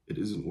it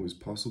isn't always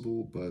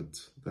possible, but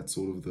that's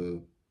sort of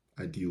the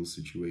ideal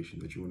situation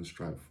that you want to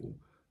strive for.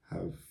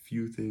 Have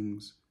few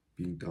things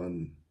being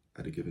done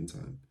at a given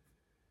time.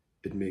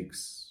 It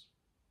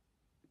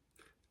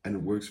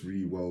works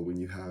really well when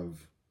you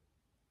have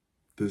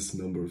this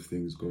number of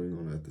things going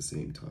on at the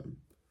same time.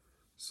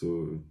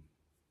 So,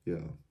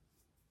 yeah.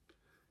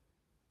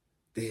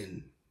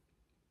 Then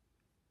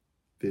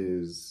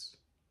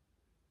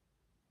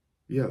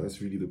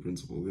that's really the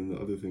principle. Then the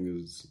other thing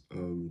is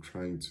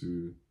trying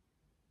to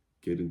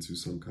get into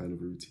some kind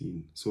of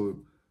routine.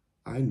 So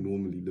I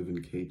normally live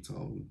in Cape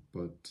Town,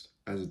 but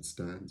as it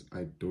stands,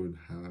 I don't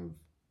have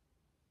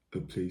a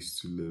place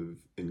to live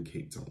in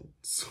Cape Town.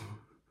 So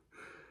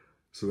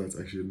that's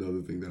actually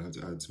another thing that I have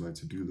to add to my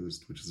to-do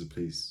list, which is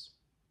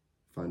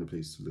find a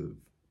place to live.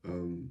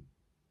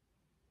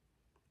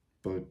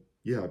 But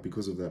yeah,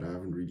 because of that, I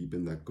haven't really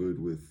been that good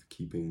with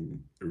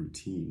keeping a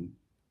routine.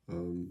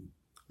 I'm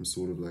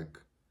sort of like,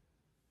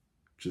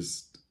 I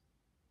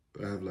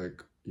have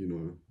like,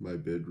 my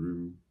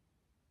bedroom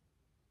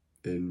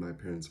in my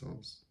parents'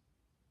 house,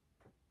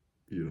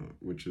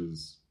 which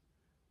is,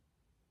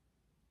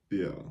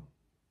 yeah,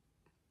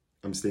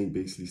 I'm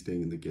basically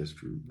staying in the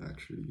guest room,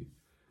 actually.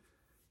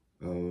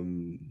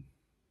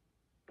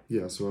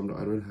 yeah, so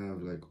I don't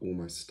have like all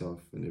my stuff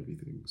and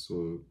everything.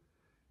 So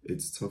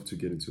it's tough to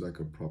get into like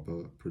a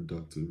proper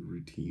productive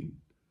routine.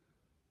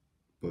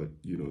 But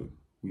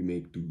we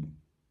make do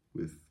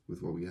with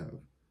what we have.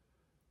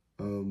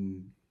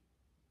 Um,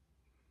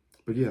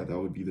 but yeah, that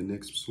would be the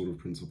next sort of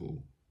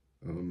principle,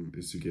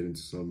 is to get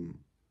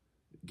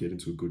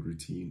into a good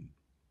routine.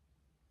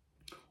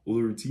 Although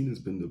routine has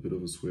been a bit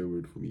of a swear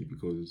word for me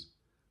because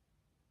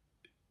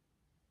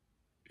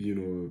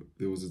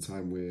there was a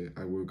time where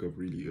I woke up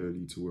really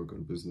early to work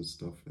on business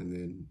stuff, and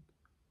then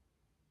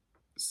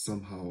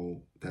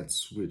somehow that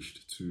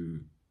switched to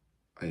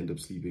I end up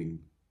sleeping.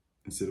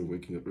 Instead of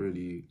waking up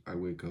early, I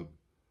wake up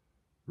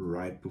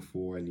right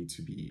before I need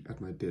to be at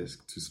my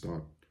desk to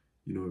start,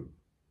 you know,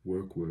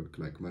 work,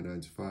 like my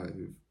 9 to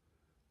 5.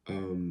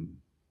 Um,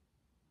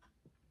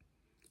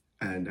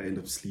 and I end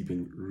up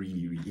sleeping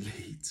really, really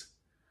late.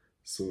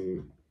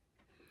 So,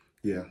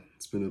 yeah,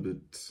 it's been a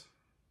bit,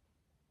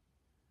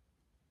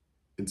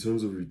 in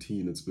terms of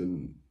routine, it's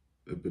been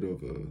a bit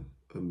of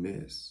a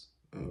mess.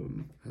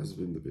 Has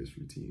been the best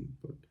routine,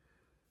 but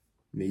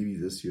maybe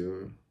this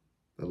year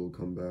that'll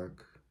come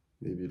back.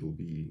 Maybe it'll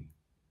be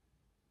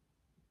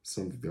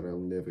something that I'll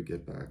never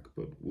get back,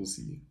 but we'll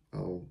see.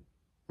 I'll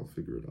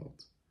figure it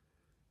out.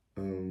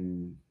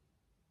 Um,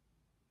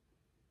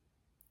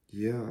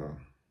 yeah,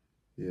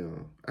 yeah.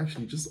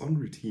 Actually, just on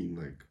routine,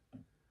 like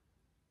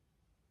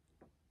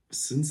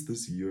since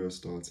this year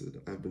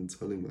started, I've been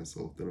telling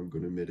myself that I'm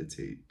gonna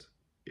meditate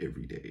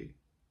every day,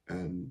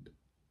 and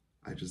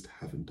I just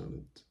haven't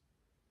done it.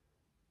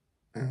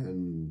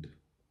 And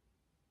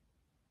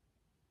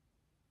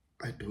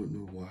I don't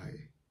know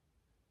why.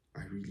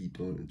 I really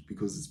don't,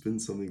 because it's been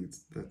something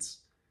that's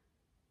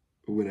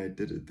when I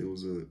did it, there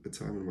was a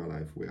time in my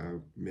life where I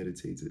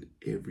meditated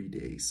every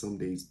day, some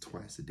days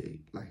twice a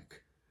day.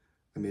 Like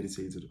I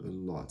meditated a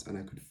lot and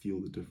I could feel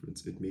the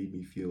difference. It made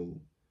me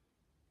feel,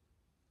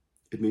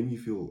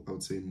 I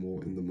would say,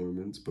 more in the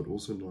moment, but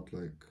also not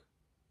like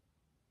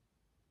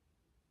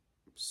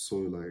so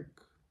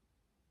like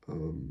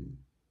um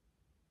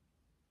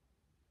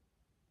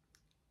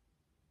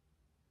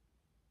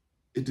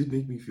it did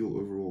make me feel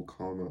overall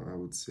calmer, I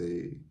would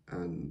say,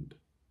 and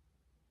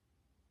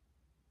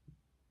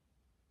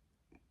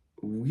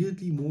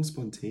weirdly more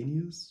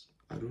spontaneous.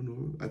 I don't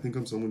know. I think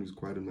I'm someone who's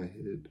quite in my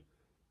head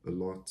a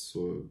lot,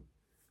 so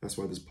that's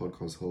why this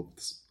podcast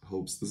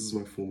helps. This is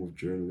my form of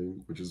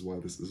journaling, which is why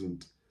this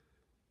isn't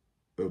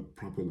a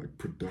proper like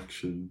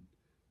production.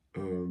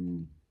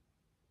 Um,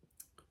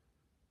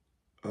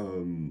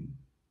 um,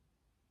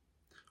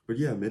 but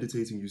yeah,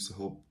 meditating used to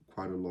help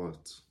quite a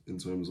lot in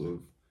terms of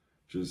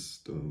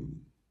just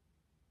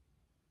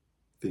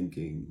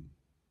thinking.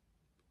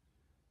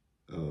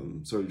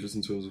 Sorry, just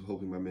in terms of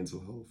helping my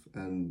mental health,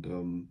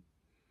 and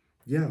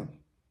yeah,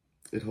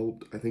 it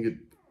helped. I think it.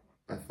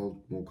 I felt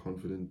more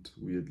confident,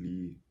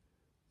 weirdly,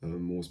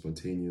 more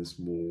spontaneous,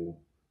 more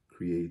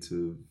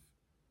creative.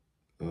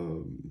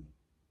 Um,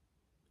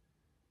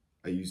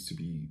 I used to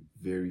be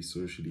very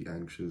socially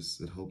anxious.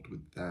 It helped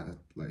with that,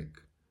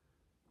 like,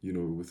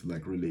 with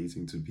like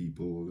relating to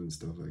people and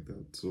stuff like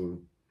that. So,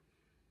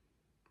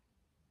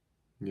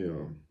 yeah,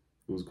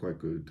 it was quite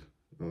good.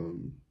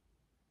 Um,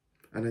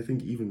 and I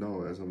think even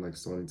now, as I'm like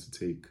starting to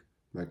take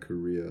my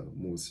career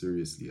more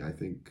seriously, I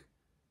think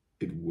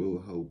it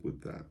will help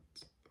with that.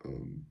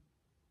 Um,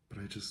 but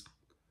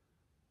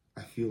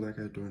I feel like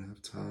I don't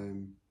have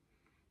time.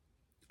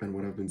 And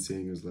what I've been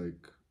saying is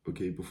like,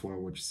 okay, before I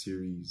watch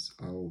series,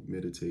 I'll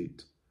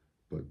meditate.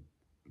 But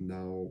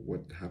now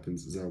what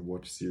happens is I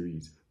watch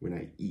series when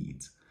I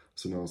eat.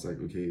 So now it's like,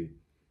 okay,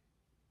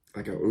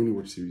 like I only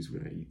watch series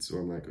when I eat. So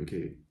I'm like,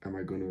 okay,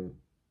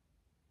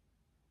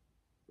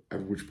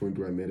 at which point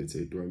do I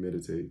meditate? Do I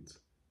meditate?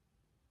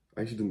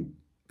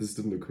 This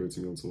didn't occur to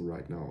me until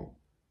right now.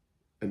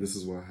 And this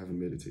is why I haven't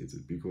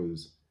meditated,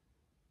 because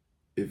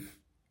if,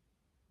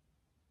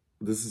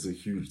 this is a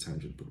huge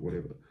tangent, but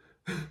whatever.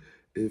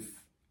 If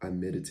I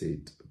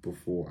meditate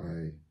before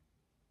I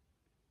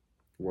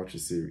watch a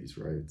series,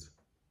 right?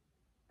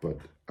 But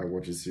I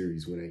watch a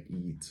series when I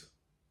eat,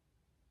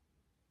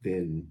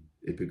 then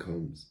it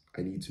becomes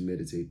I need to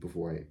meditate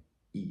before I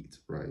eat,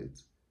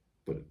 right?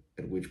 But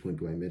at which point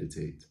do I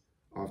meditate?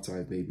 After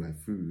I've made my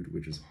food,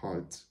 which is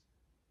hot,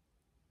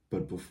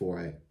 but before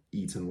I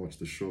eat and watch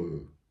the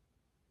show.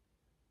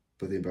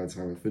 But then by the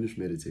time I finish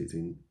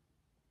meditating,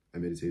 I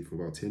meditate for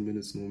about 10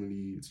 minutes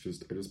normally.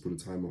 I just put a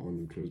timer on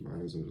and close my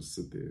eyes and just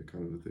sit there,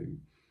 kind of a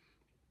thing.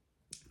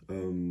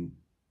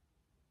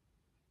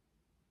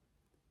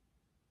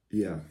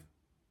 Yeah,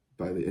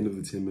 by the end of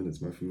the 10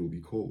 minutes, my food will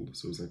be cold.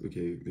 So it's like,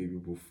 okay, maybe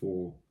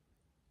before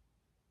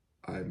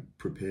I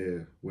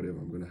prepare whatever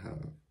I'm going to have,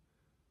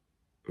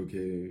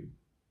 okay,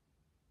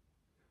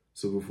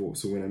 so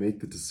when I make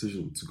the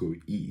decision to go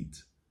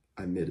eat,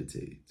 I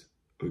meditate.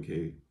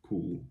 Okay,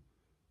 cool.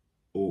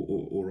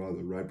 Or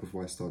rather, right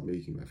before I start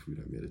making my food,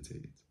 I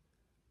meditate.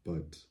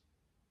 But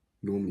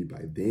normally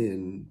by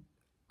then,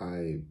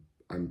 I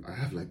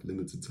have like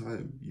limited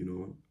time.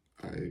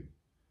 I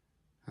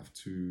have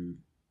to.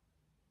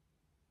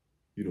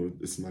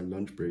 It's my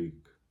lunch break.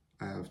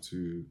 I have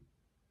to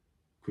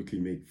quickly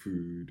make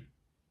food.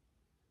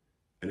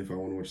 And if I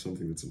want to watch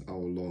something that's an hour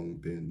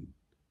long, then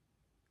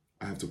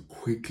I have to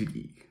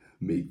quickly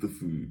make the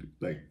food,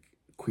 like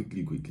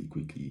quickly,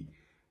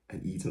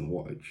 and eat and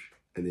watch,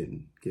 and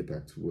then get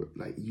back to work.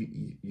 Like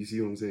you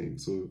see what I'm saying?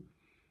 So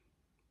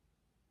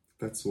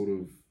that's sort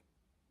of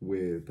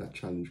where that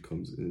challenge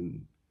comes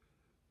in.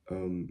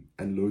 And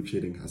load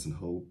shedding hasn't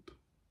helped,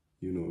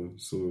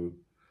 so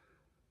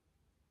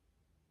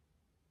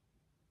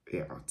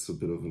yeah, it's a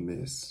bit of a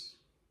mess.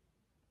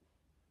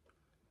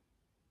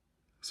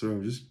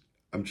 So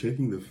I'm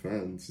checking the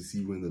fan to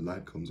see when the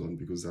light comes on,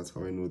 because that's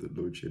how I know that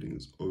load shedding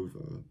is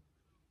over.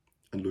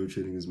 And load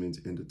shedding is meant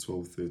to end at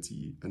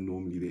 12:30, and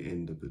normally they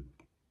end a bit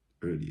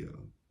earlier.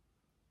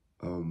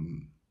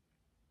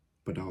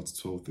 But now it's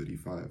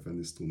 12:35 and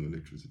there's still no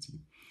electricity.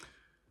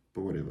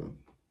 But whatever.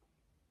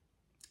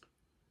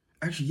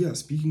 Actually, yeah,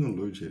 speaking on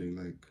load shedding,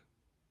 like,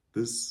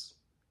 this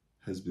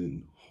has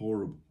been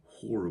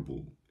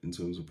horrible in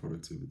terms of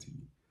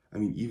productivity. I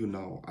mean, even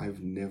now, I've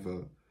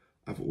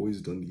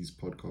always done these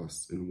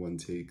podcasts in one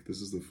take.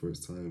 This is the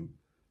first time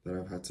that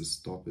I've had to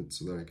stop it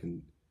so that I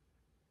can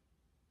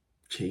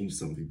change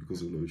something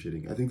because of load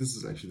shedding. I think this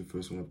is actually the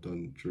first one I've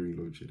done during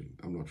load shedding.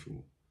 I'm not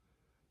sure.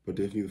 But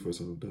definitely the first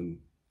one I've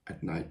done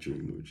at night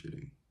during load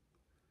shedding.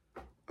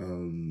 But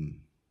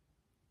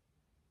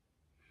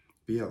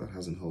yeah, that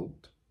hasn't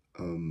helped.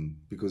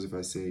 Because if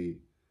I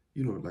say,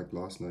 like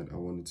last night, I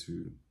wanted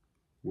to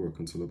work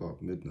until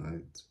about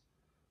midnight,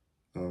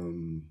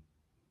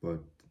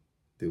 but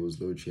there was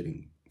load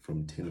shedding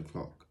from 10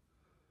 o'clock.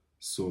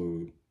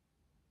 So,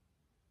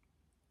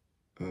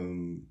 I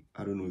don't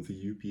know,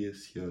 the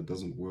UPS here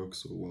doesn't work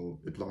so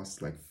well. It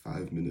lasts like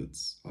 5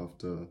 minutes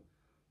after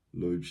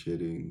load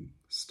shedding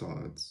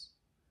starts.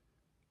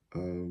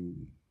 Yeah,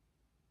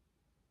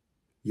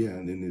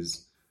 and then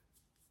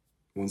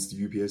once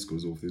the UPS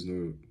goes off, there's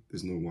no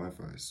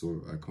Wi-Fi,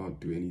 so I can't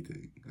do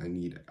anything. I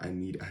need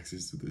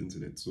access to the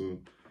internet.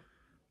 So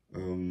I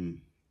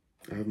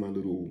have my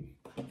little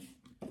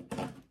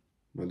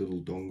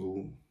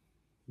dongle,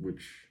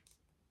 which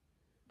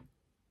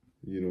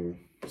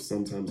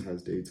sometimes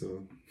has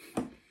data.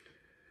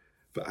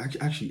 But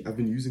actually I've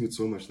been using it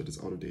so much that it's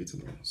out of data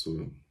now.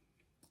 So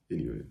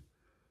anyway,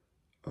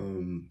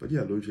 but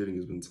yeah, load shedding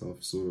has been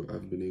tough. So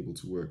I've been able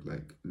to work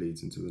like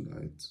late into the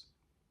night,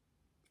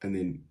 and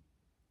then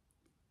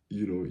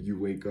you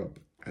wake up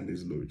and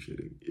there's load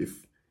shedding.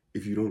 If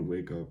you don't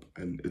wake up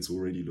and it's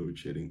already load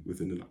shedding,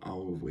 within an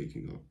hour of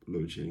waking up,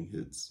 load shedding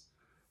hits.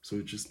 So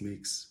it just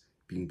makes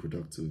being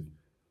productive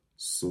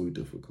so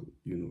difficult,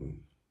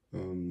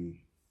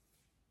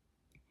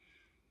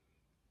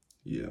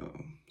 yeah.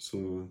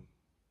 So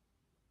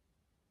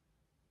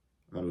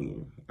I don't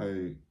know.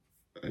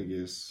 I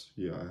guess,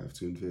 yeah, I have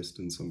to invest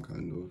in some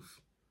kind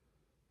of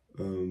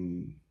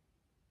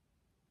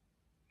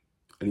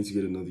I need to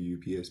get another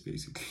UPS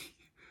basically.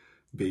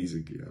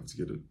 Basically, I have to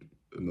get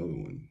another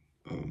one,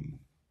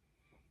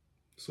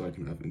 so I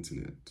can have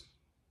internet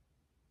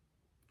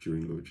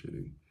during load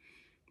shedding.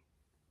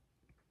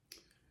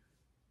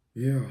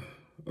 Yeah.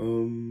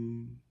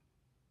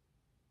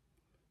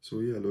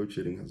 So yeah, load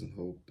shedding hasn't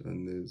helped,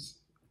 and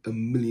there's a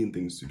million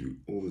things to do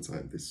all the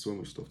time. There's so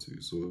much stuff to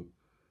do. So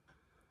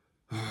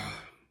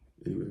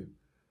anyway,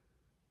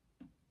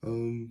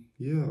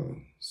 yeah.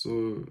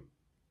 So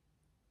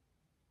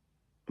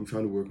I'm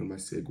trying to work on my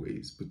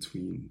segues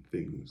between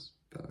things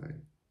that I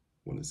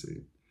want to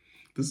say.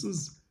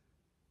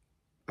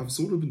 I've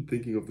sort of been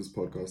thinking of this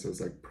podcast as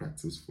like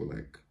practice for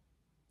like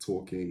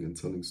talking and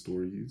telling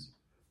stories,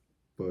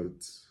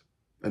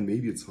 and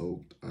maybe it's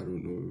helped, I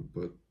don't know,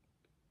 but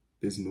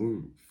there's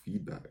no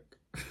feedback.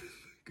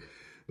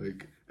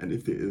 Like, and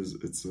if there is,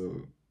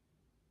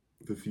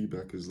 the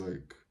feedback is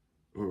like,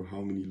 oh,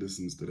 how many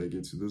listens did I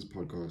get to this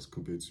podcast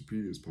compared to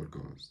previous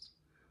podcasts?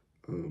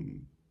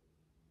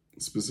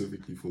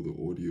 Specifically for the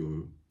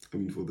audio,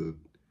 for the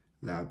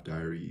lab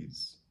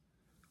diaries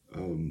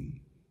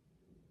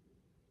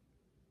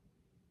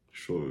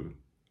show.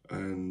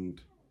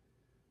 And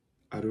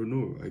I don't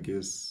know, I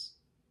guess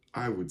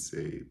I would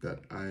say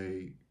that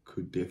I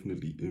could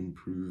definitely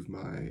improve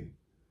my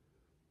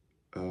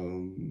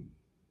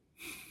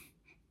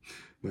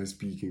my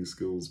speaking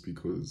skills,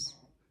 because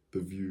the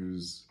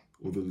views,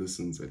 or the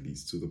listens at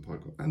least, to the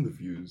podcast and the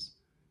views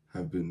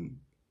have been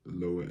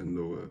lower and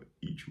lower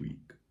each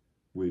week,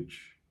 which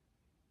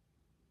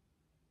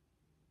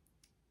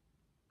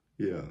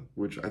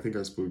I think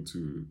I spoke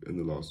to in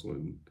the last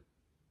one,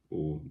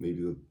 or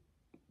maybe the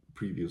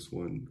previous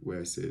one,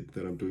 where I said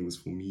that I'm doing this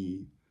for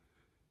me.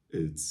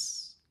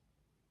 It's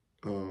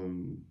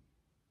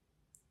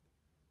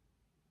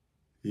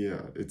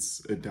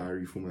it's a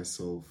diary for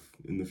myself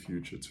in the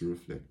future to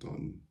reflect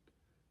on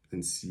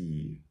and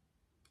see,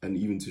 and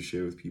even to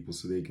share with people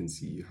so they can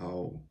see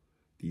how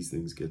these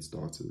things get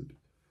started.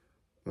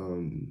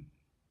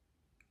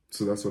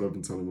 So that's what I've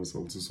been telling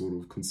myself, to sort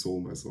of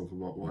console myself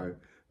or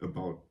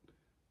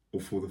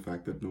for the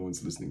fact that no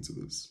one's listening to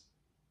this,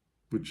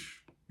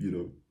 which,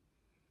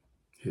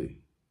 hey,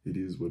 it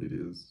is what it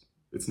is.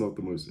 It's not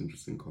the most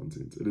interesting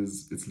content.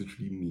 It's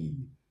literally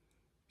me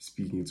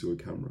speaking to a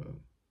camera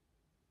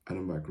and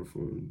a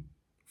microphone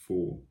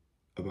for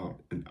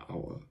about an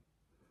hour.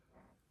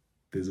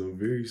 There's a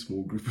very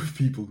small group of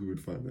people who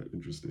would find that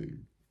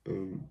interesting.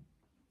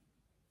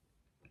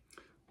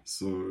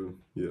 So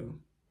yeah.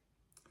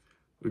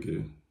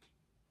 Okay.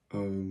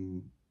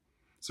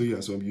 So yeah,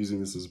 so I'm using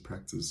this as a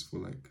practice for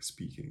like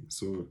speaking.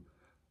 So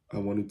I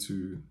wanted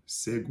to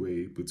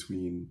segue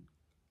between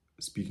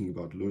speaking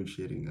about load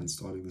shedding and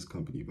starting this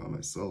company by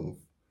myself,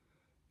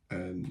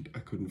 and I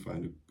couldn't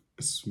find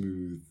a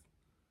smooth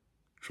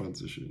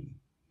transition.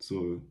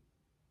 So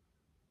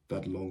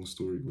that long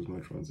story was my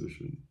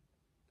transition.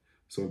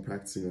 So I'm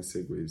practicing a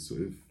segue. So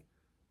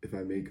if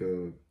I make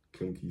a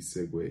clunky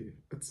segue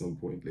at some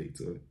point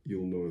later,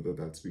 you'll know that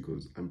that's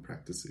because I'm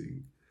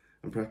practicing.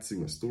 I'm practicing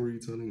my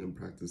storytelling. I'm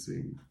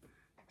practicing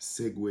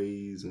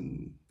segues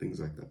and things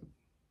like that.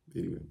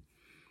 Anyway,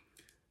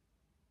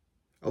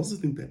 I also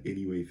think that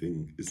anyway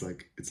thing is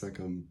like, it's like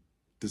I'm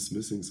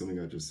dismissing something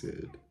I just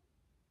said.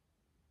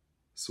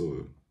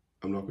 So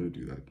I'm not going to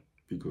do that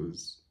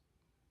because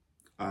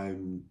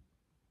I'm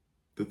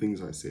the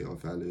things I say are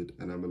valid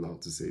and I'm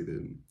allowed to say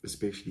them,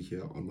 especially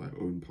here on my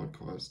own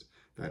podcast,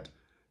 that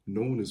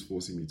no one is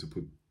forcing me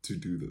to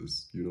do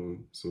this, you know?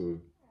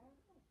 So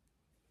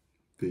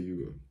there you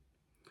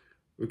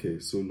go. Okay,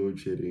 so load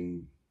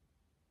shedding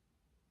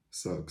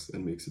sucks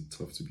and makes it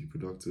tough to be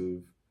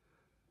productive.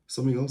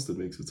 Something else that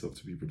makes it tough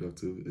to be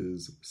productive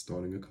is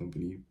starting a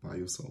company by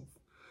yourself.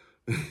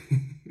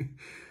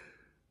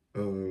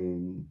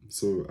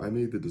 So I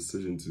made the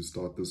decision to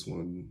start this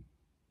one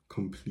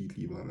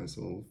completely by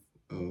myself.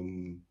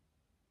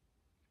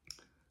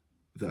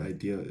 The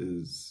idea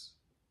is,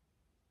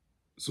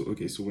 so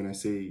when I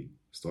say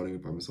starting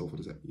it by myself, what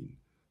does that mean?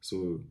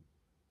 So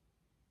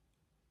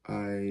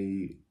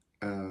I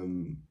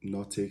am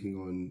not taking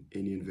on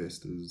any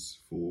investors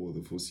for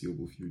the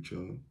foreseeable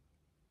future.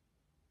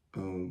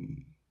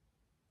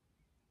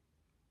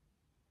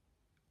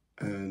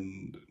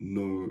 And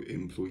no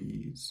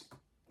employees,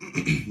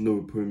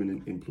 no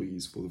permanent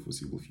employees for the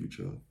foreseeable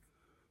future.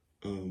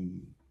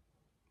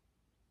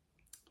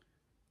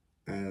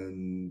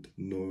 And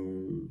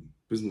no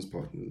business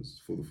partners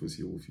for the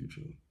foreseeable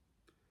future.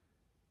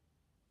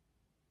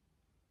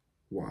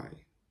 Why?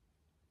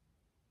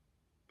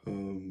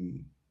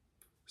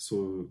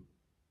 So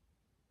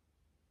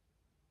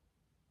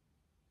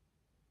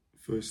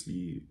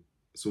firstly,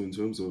 so in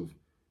terms of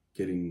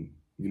getting,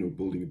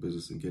 building a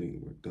business and getting the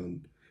work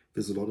done,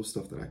 there's a lot of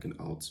stuff that I can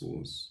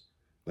outsource,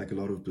 like a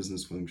lot of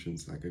business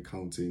functions like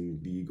accounting,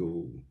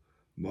 legal,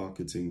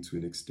 marketing to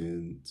an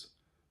extent.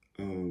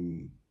 A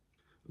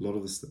lot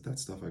of that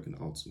stuff I can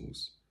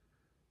outsource.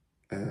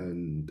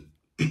 And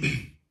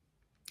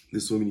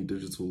there's so many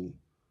digital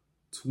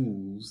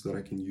tools that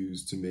I can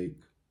use to make,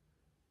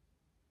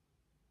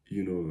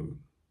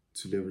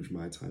 to leverage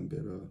my time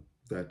better,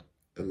 that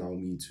allow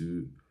me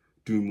to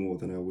do more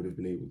than I would have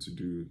been able to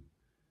do,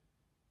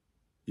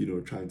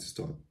 trying to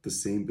start the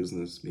same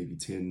business maybe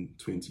 10,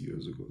 20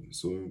 years ago.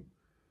 So,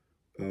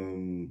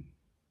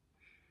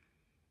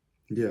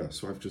 yeah,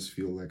 so I just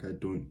feel like I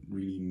don't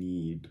really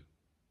need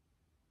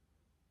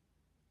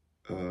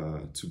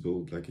to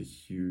build like a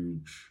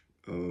huge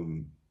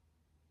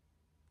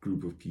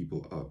group of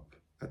people up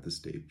at this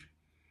stage.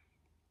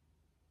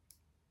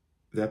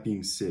 That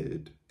being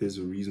said, there's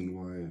a reason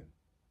why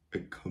a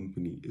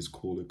company is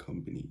called a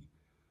company.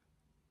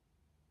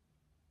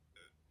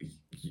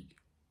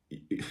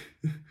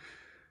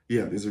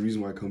 Yeah, there's a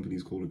reason why a company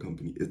is called a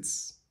company.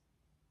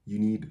 You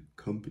need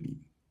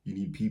company, you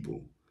need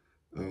people.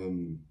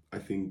 I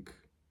think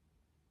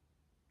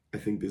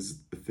there's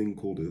a thing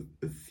called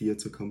a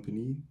theater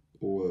company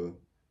or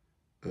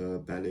a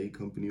ballet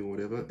company or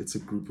whatever. It's a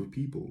group of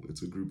people.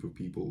 It's a group of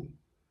people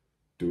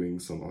doing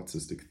some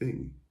artistic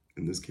thing.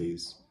 In this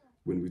case,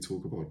 when we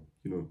talk about,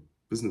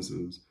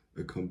 businesses,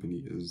 a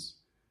company is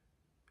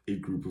a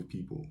group of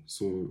people.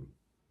 So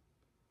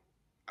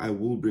I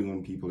will bring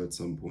on people at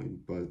some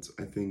point, but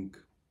I think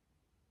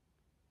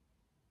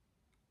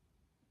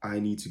I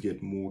need to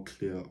get more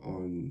clear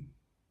on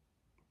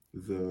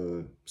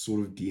the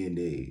sort of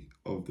DNA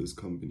of this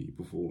company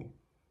before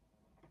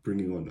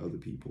bringing on other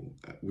people,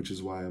 which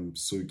is why I'm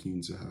so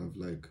keen to have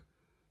like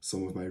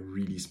some of my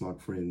really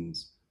smart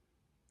friends,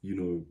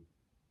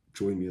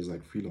 join me as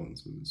like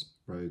freelancers,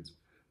 right?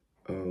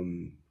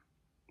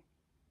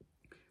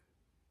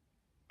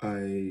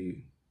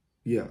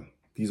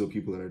 These are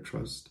people that I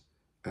trust,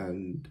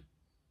 and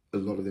a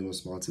lot of them are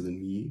smarter than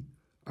me.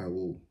 I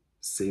will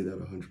say that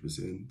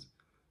 100%.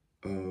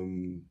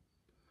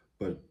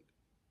 But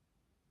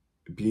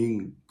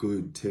being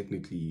good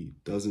technically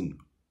doesn't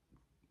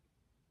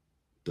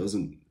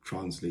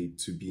translate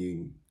to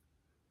being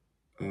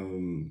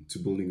to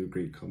building a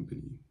great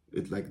company.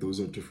 Those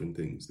are different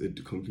things. They're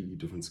completely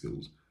different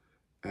skills.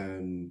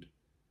 And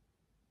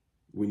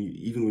when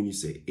you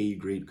say a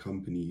great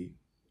company,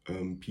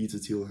 Peter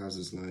Thiel has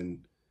this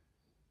line.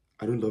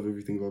 I don't love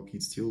everything about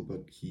Peter Thiel,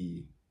 but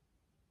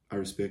I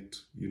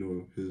respect,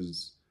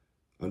 his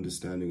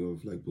understanding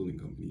of like building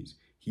companies.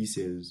 He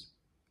says,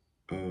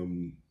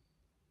 and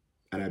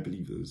I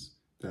believe this,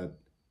 that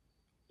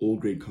all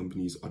great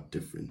companies are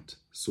different.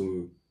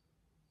 So,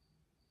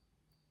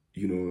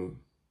 you know,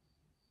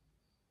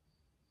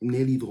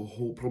 nearly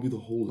probably the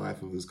whole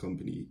life of this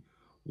company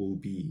will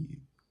be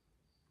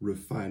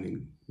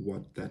refining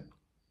what that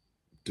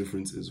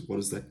difference is. What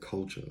is that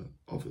culture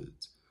of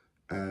it?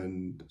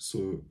 And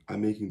so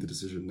I'm making the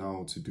decision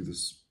now to do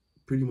this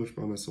pretty much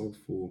by myself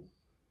for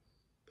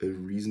a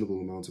reasonable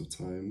amount of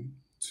time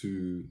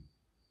to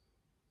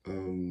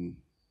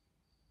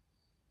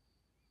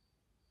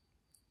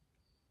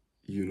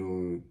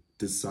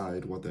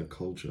decide what that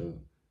culture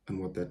and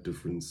what that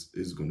difference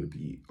is going to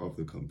be of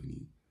the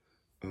company.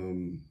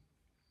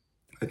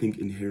 I think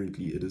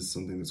inherently it is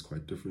something that's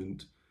quite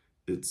different.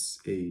 It's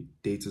a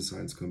data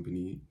science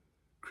company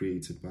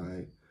created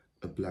by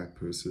a Black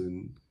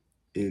person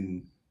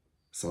in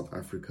South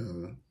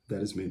Africa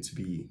that is meant to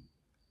be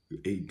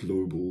a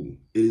global,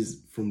 it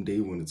is from day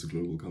one, it's a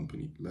global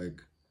company.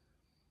 Like,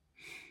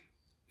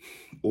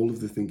 all of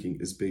the thinking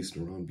is based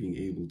around being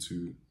able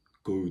to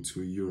go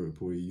to a Europe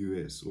or a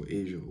US or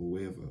Asia or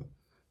wherever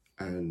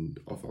and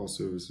offer our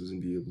services and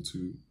be able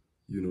to,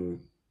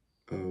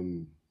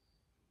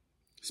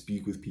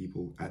 speak with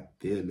people at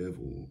their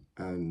level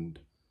and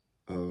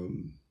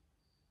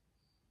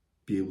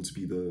be able to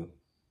be the,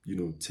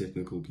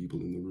 technical people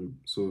in the room.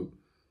 So,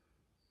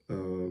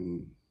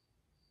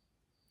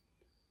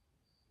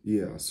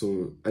 yeah,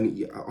 so, and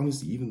yeah,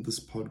 honestly, even this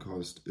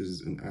podcast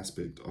is an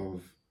aspect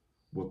of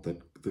what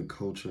the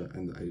culture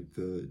and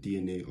the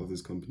DNA of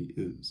this company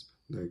is.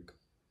 Like,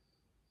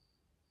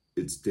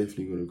 it's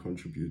definitely going to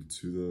contribute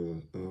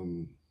to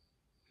the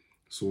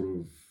sort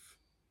of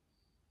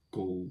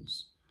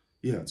goals,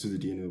 to the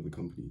DNA of the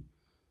company.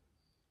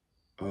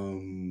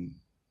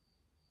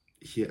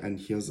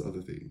 Here's the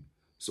other thing.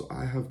 So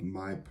I have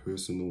my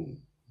personal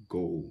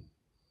goal,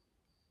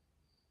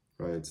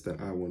 right, that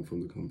I want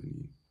from the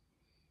company.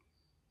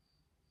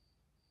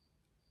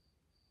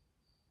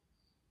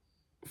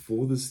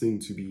 For this thing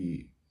to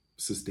be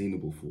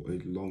sustainable for a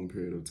long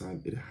period of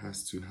time, it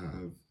has to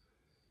have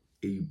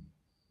a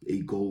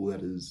goal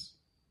that is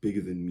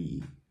bigger than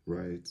me,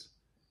 right?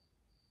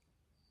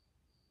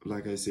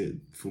 Like I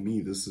said, for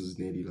me, this is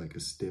nearly like a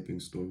stepping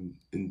stone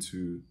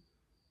into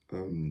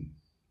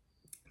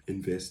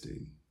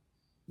investing.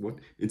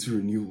 Into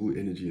renewable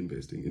energy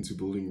investing, into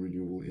building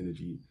renewable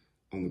energy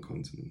on the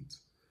continent.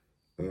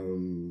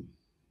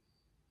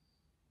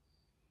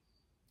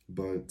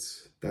 But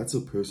that's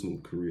a personal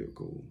career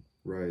goal,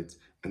 right?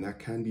 And that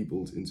can be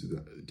built into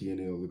the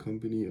DNA of the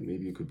company, and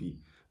maybe it could be,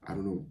 I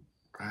don't know,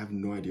 I have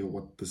no idea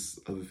what this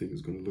other thing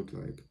is going to look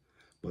like.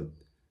 But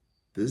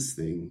this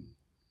thing,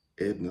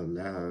 Edna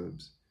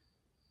Labs,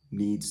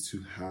 needs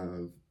to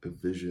have a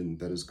vision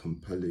that is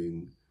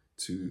compelling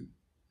to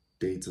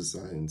data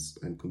science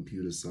and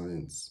computer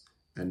science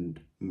and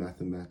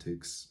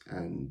mathematics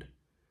and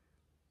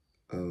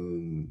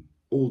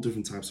all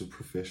different types of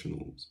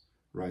professionals,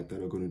 right,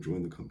 that are going to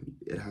join the company.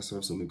 It has to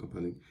have something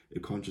compelling.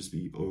 It can't just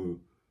be, oh,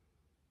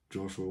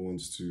 Joshua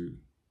wants to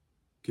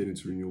get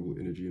into renewable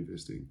energy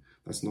investing.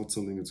 That's not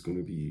something that's going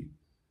to be,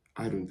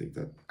 I don't think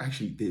that,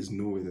 actually, there's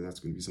no way that that's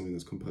going to be something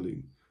that's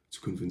compelling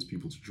to convince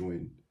people to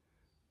join.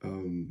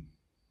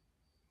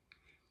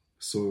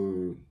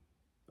 So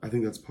I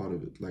think that's part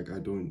of it. Like, I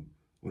don't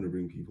want to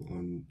bring people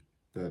on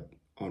that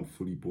aren't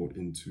fully bought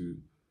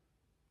into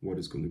what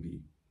it's going to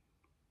be.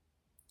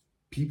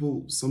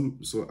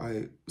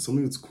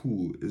 Something that's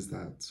cool is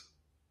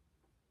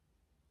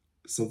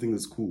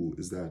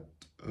that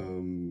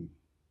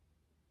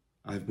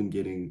I've been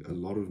getting a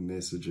lot of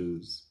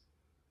messages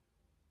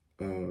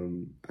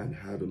and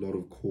had a lot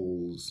of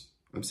calls.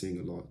 I'm saying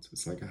a lot,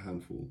 it's like a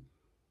handful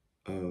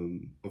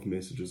of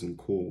messages and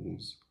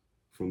calls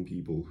from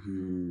people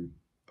who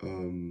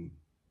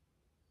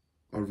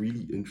are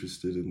really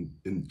interested in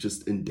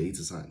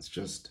data science,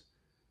 just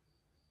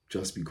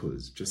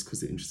because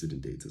they're interested in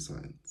data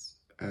science.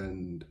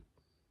 And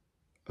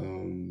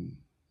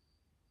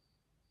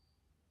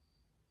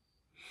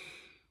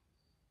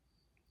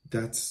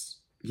that's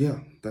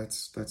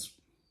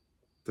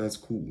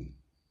cool.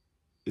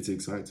 It's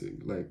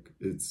exciting. Like,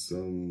 it's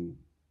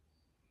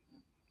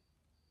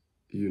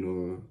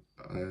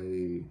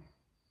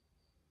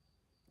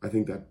I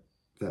think that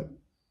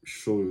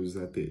shows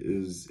that there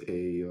is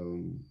a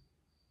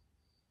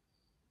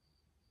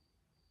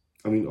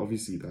I mean,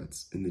 obviously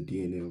that's in the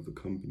DNA of the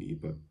company,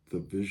 but the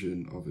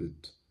vision of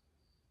it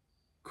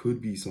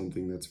could be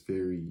something that's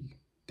very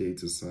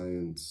data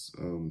science,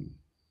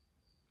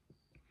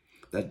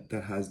 that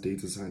has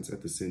data science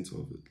at the center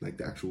of it, like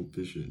the actual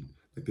vision,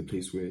 like the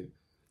place where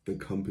the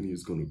company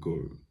is going to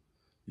go,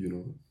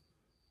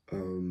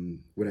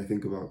 When I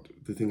think about,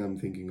 the thing I'm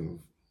thinking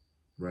of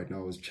right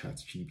now is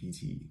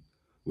ChatGPT,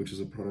 which is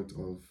a product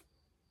of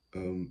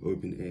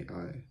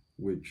OpenAI,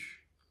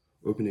 which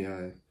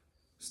OpenAI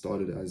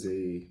started as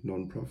a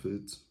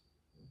non-profit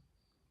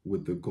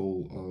with the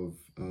goal of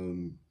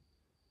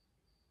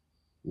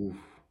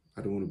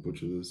I don't want to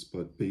butcher this,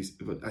 but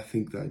I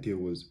think the idea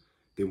was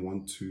they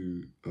want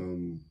to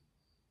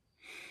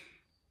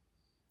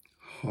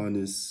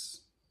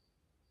harness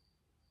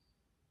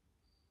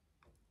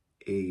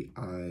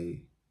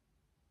AI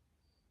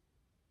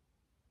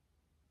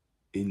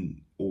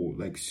in, or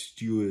like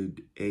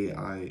steward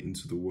AI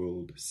into the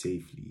world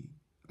safely.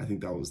 I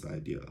think that was the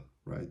idea,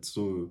 right?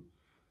 So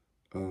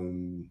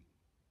yeah.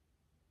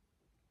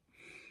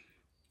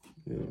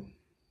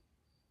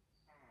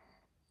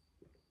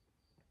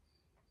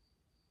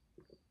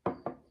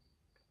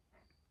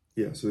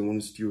 Yeah, so they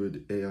want to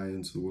steward AI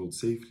into the world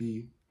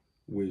safely,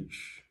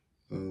 which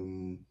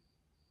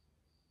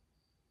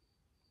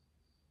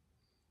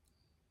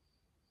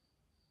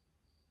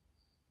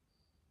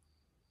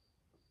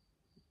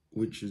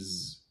which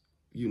is,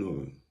 you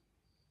know,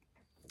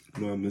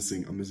 no, I'm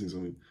missing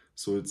something.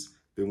 So it's,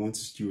 they want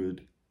to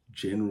steward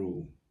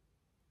general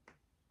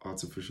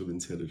artificial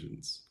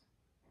intelligence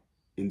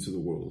into the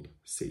world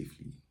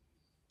safely,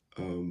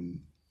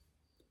 um,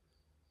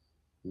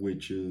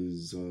 which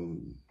is,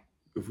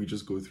 if we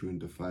just go through and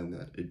define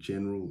that, a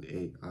general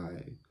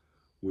AI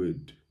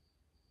would,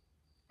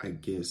 I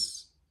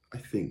guess, I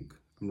think,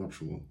 I'm not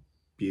sure,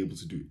 be able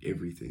to do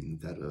everything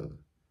that a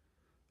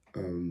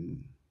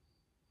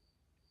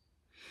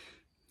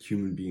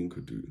human being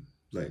could do,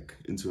 like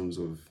in terms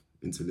of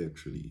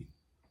intellectually.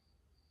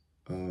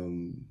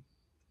 And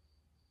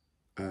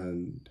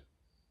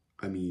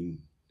I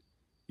mean,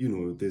 you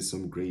know, there's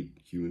some great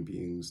human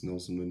beings,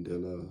 Nelson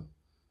Mandela.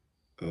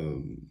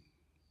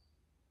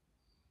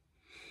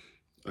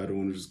 I don't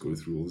want to just go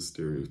through all the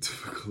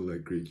stereotypical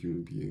like great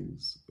human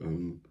beings,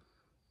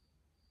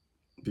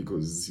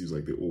 because it seems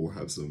like they all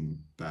have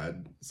some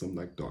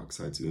like dark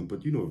side to them.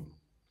 But you know,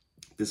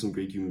 there's some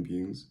great human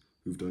beings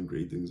who've done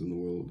great things in the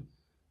world,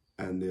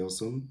 and there are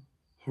some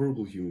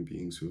horrible human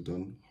beings who have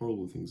done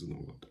horrible things in the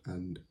world.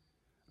 And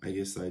I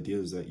guess the idea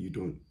is that you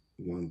don't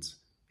want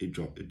a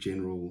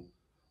general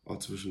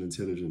artificial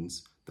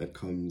intelligence that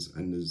comes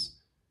and is,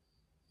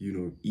 you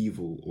know,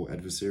 evil or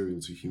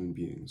adversarial to human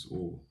beings,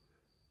 or,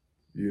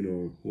 you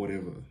know,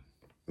 whatever.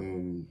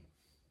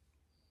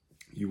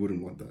 You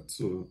wouldn't want that.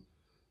 So,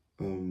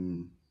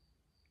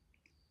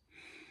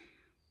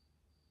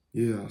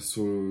 yeah, uh,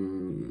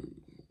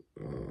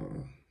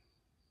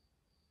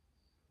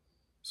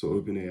 so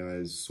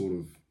OpenAI is sort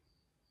of,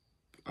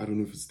 I don't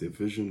know if it's their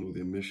vision or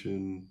their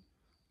mission,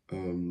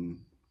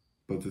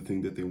 but the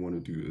thing that they want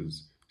to do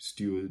is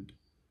steward.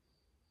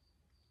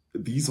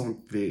 These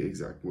aren't their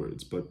exact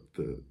words, but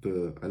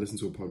the I listened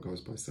to a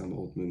podcast by Sam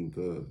Altman,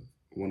 the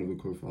one of the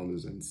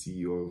co-founders and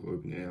CEO of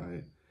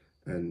OpenAI,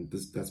 and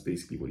that's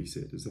basically what he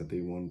said, is that they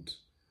want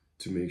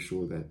to make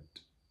sure that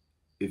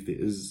if there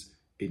is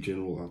a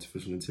general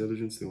artificial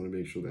intelligence, they want to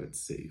make sure that it's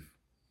safe.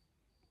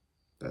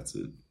 That's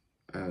it.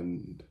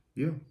 And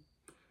yeah,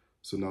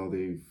 so now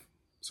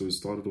so it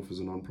started off as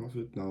a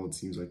non-profit. Now it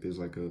seems like there's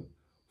like a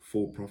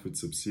for-profit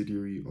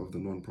subsidiary of the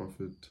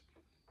non-profit.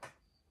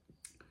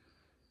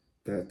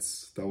 That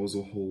was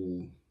a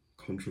whole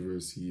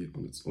controversy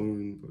on its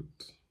own,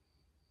 but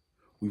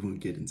we won't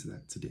get into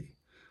that today.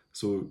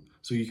 So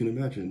you can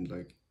imagine,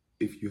 like,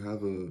 if you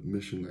have a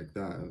mission like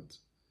that,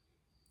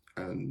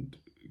 and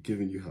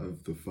given you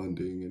have the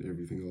funding and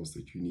everything else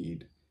that you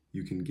need,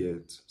 you can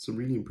get some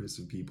really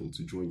impressive people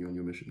to join you on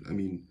your mission. I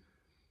mean,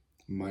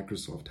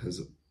 Microsoft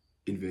has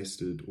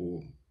invested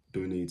or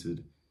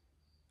donated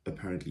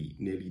apparently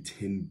nearly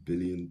 $10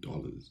 billion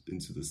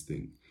into this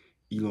thing.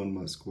 Elon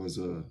Musk was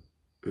a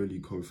early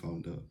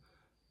co-founder.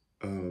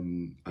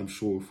 I'm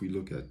sure if we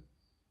look at,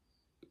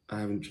 I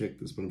haven't checked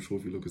this, but I'm sure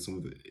if you look at some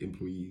of the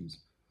employees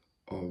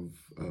of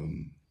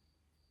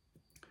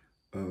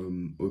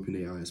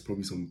OpenAI, it's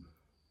probably some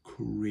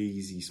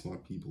crazy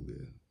smart people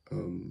there,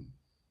 and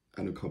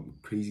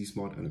crazy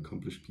smart and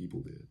accomplished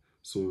people there.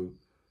 So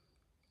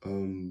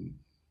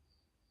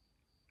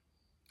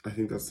I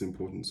think that's the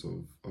importance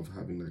of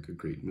having like a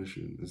great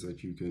mission, is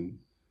that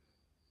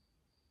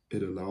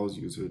it allows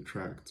you to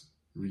attract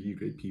really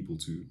great people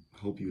to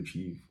help you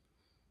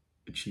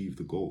achieve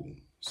the goal.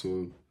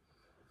 So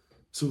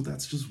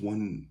that's just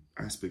one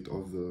aspect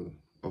of the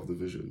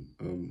vision.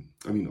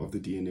 I mean, of the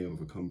DNA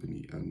of a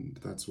company, and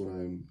that's what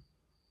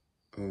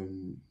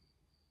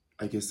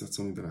I guess that's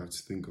something that I have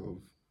to think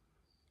of.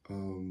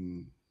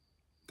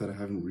 That I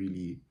haven't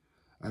really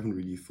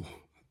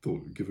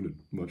given it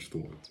much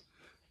thought.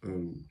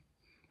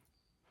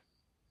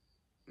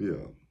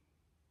 Yeah,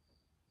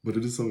 but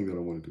it is something that I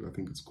want to do. I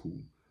think it's cool.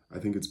 I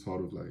think it's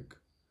part of like,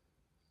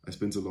 I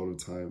spent a lot of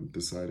time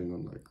deciding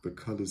on like the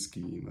color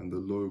scheme and the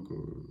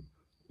logo,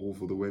 all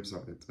for the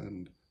website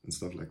and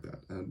stuff like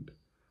that. And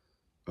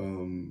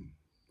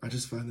I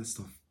just find that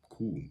stuff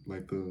cool,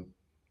 like the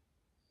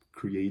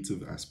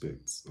creative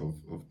aspects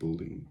of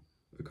building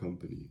a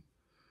company.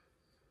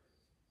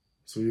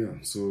 So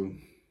yeah, so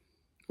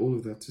all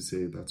of that to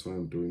say, that's why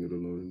I'm doing it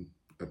alone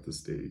at this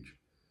stage.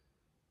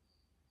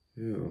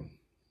 Yeah.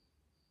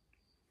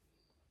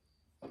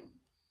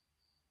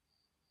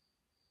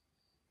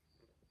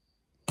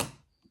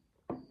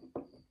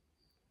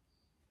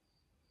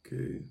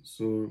 Okay,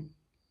 so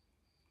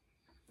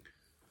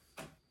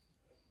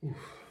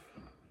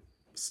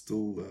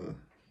still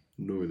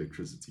no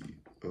electricity.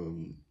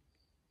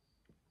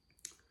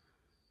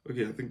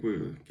 Okay, I think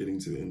we're getting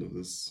to the end of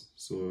this,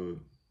 so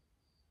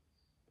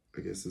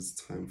I guess it's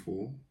time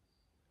for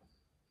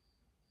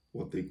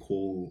what they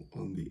call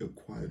on the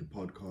Acquired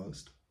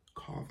podcast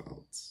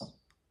carve-outs.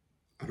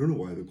 I don't know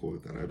why they call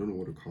it that. I don't know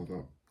what a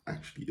carve-out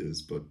actually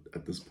is, but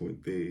at this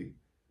point they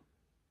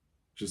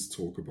just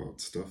talk about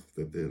stuff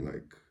that they're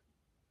like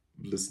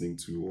listening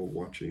to or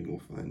watching or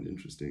find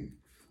interesting.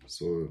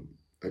 So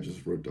I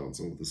just wrote down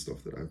some of the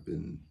stuff that I've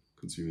been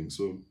consuming.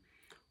 So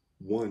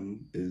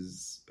one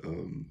is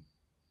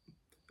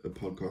a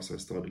podcast I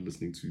started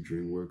listening to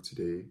during work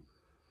today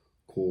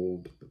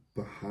called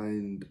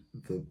Behind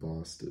the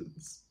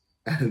Bastards.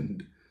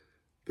 And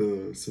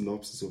the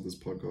synopsis of this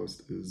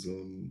podcast is,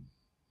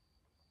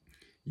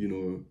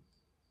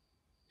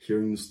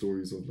 hearing the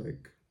stories of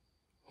like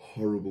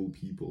horrible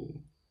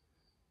people.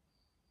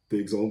 The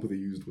example they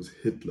used was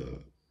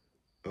Hitler.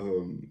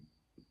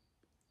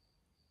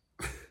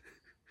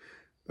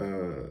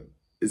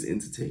 Is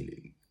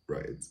entertaining,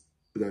 right?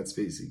 That's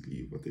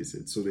basically what they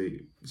said. So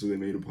they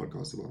made a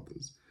podcast about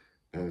this.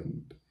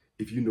 And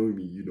if you know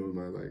me, you know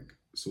my like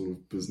sort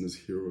of business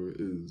hero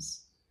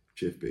is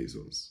Jeff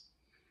Bezos.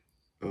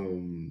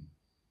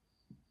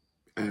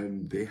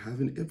 And they have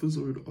an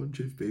episode on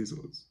Jeff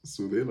Bezos.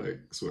 So they're like,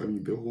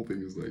 their whole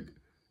thing is like,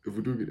 if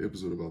we're doing an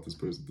episode about this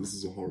person, this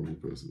is a horrible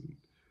person.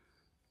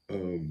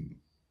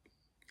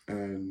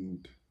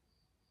 And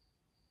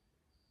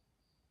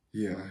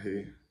yeah,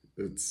 hey,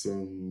 it's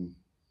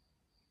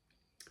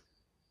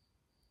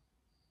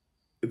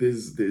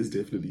there's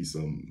definitely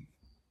some,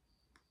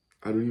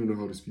 I don't even know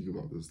how to speak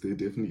about this. There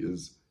definitely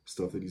is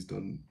stuff that he's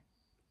done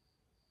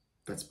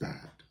that's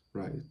bad,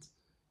 right?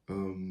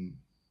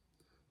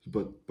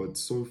 But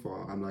so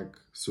far I'm like,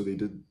 so they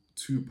did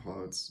 2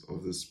 parts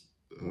of this.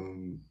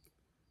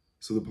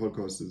 So the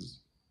podcast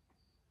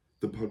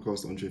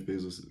on Jeff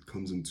Bezos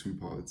comes in 2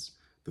 parts.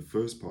 The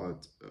first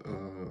part,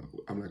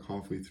 I'm like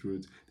halfway through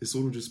it. They're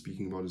sort of just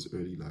speaking about his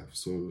early life.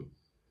 So,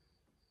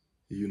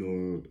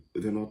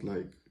 they're not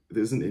like,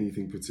 there isn't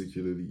anything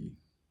particularly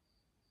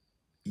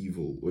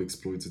evil or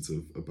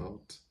exploitative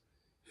about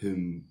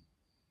him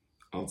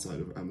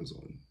outside of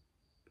Amazon.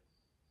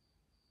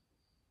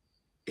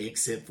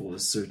 Except for a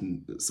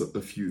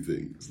few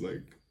things.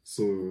 Like,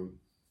 so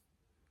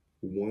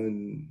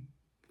one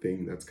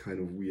thing that's kind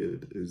of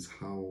weird is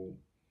how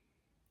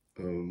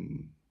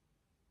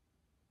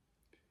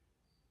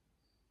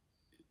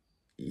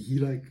he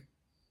like,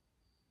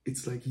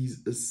 it's like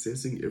he's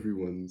assessing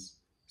everyone's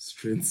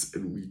strengths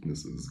and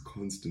weaknesses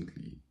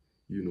constantly,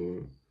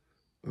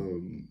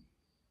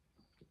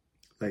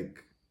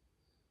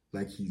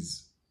 like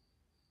he's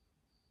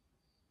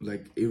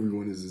like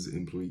everyone is his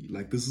employee.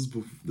 Like this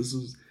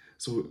is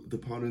so the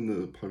part in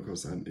the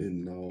podcast I'm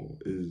in now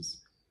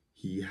is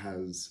he's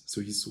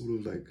sort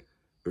of like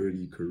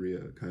early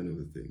career kind of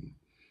a thing.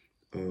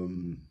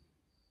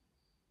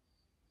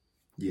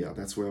 Yeah,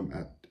 that's where I'm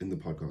at in the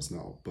podcast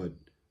now. But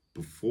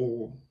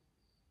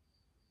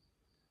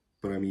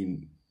I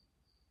mean,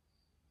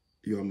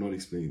 I'm not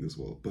explaining this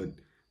well, but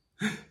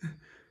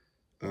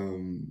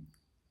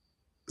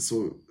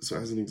so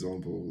as an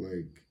example,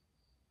 like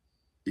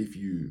if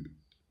you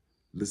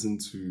listen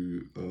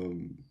to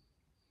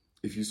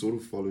if you sort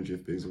of follow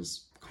Jeff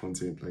Bezos'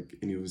 content, like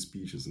any of his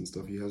speeches and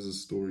stuff, he has a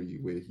story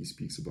where he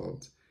speaks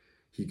about,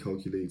 he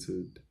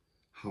calculated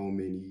how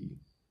many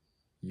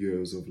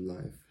years of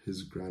life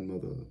his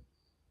grandmother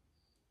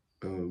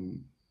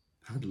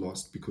had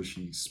lost because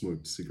she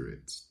smoked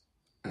cigarettes.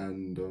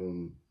 And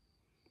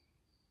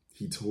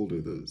he told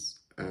her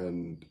this.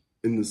 And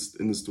in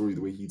the story,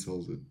 the way he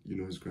tells it,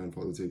 his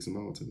grandfather takes him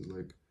out and is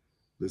like,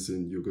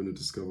 listen, you're going to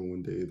discover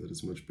one day that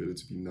it's much better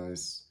to be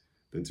nice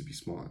than to be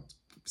smart.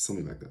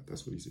 Something like that.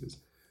 That's what he says.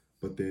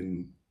 But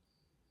then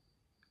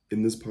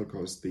in this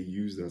podcast, they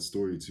use that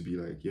story to be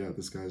like, yeah,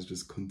 this guy's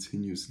just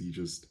continuously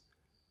just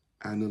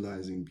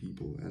analyzing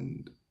people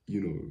and,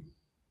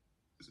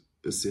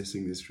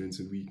 assessing their strengths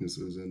and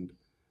weaknesses and,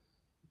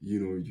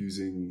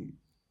 using,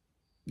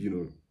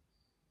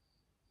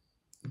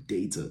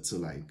 data to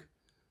like,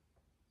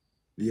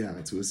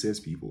 to assess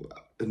people.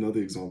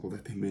 Another example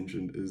that they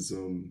mentioned is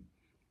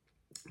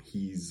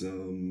he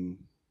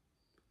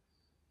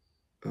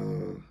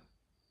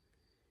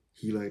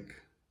like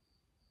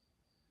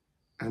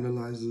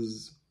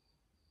analyzes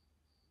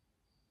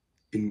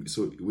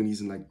so when he's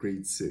in like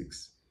grade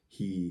 6,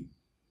 he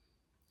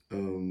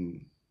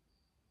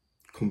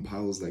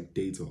compiles like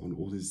data on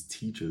all his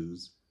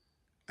teachers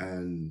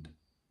and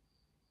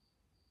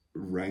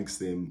ranks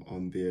them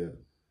on their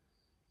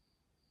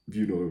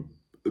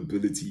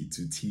ability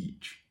to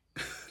teach.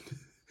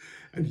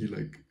 And he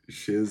like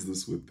shares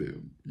this with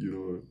them,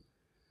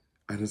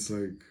 and it's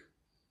like,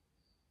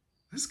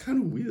 that's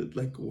kind of weird.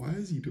 Like, why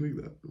is he doing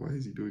that?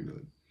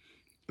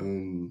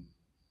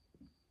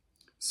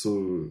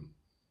 So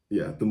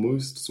yeah, the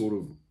most sort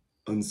of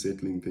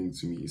unsettling thing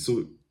to me,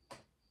 so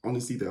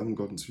honestly, they haven't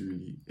gotten to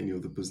really any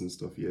of the business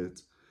stuff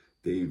yet.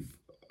 They've,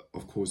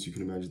 of course, you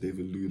can imagine, they've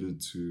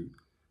alluded to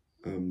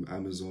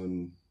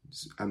Amazon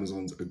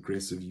Amazon's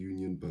aggressive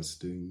union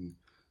busting,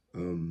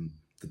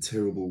 the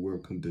terrible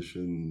work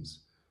conditions,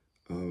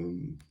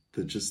 the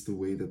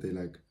way that they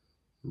like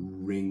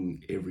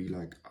wring every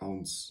like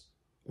ounce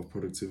of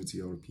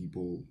productivity out of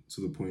people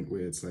to the point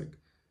where it's like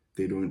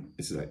they don't.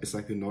 It's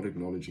like they're not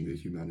acknowledging their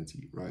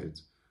humanity, right?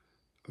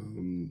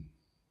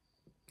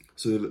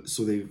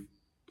 So they've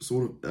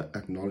sort of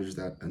acknowledged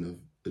that and have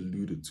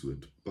alluded to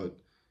it, but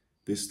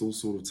they're still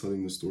sort of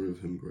telling the story of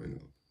him growing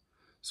up.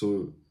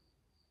 So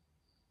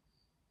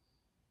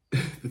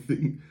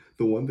the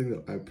one thing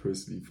that I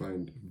personally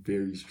find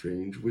very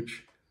strange,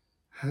 which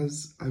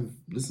I've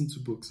listened to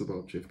books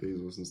about Jeff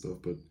Bezos and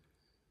stuff, but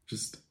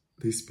just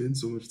they spend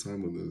so much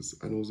time on this,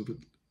 and I was a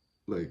bit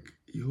like,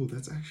 yo,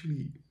 that's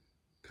actually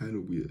kind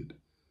of weird.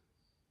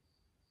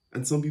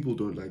 And some people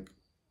don't like,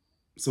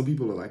 some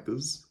people are like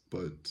this,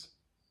 but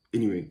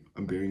anyway,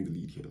 I'm bearing the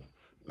lead here.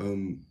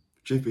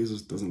 Jeff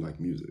Bezos doesn't like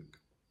music.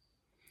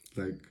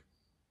 Like,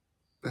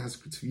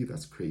 to me,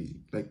 that's crazy.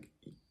 Like,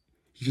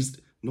 he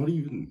just, not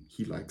even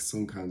he likes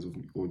some kinds of,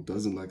 or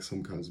doesn't like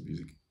some kinds of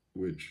music,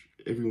 which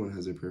everyone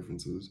has their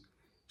preferences.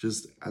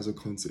 Just as a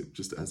concept,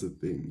 just as a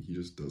thing, he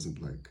just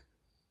doesn't like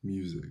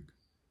music.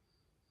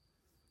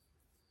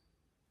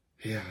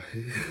 Yeah,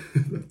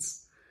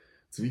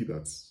 to me,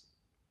 that's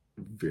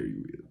very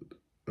weird.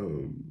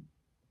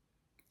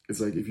 It's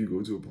like if you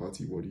go to a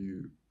party,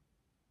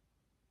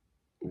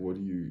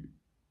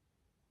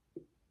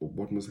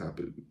 what must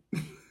happen?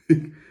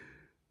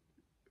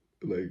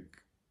 Like,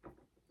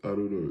 I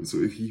don't know. So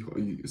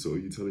so are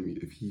you telling me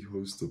if he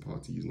hosts a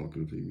party, he's not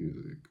going to play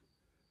music?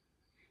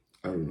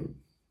 I don't know.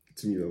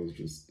 To me, that was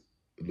just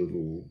a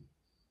little.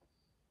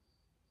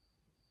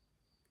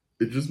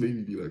 It just made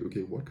me be like,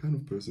 okay, what kind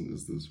of person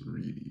is this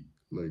really?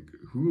 Like,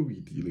 who are we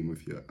dealing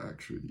with here,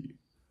 actually?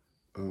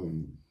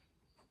 Um,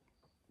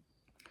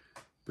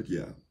 but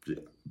yeah.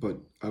 But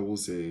I will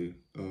say,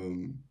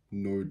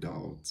 no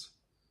doubt,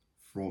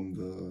 from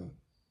the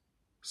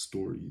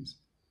stories,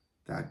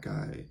 that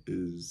guy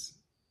is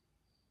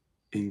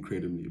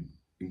incredibly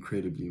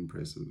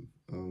impressive.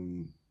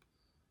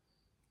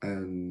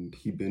 And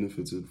he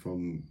benefited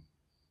from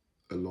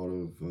a lot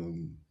of.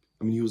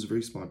 I mean, he was a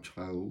very smart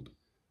child,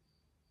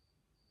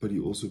 but he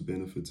also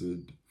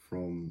benefited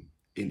from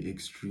an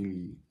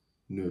extremely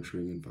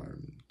nurturing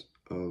environment.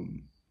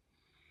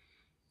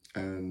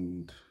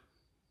 And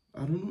I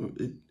don't know,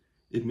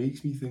 it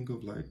makes me think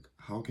of like,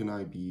 how can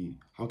I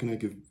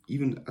give,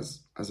 even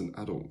as an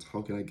adult,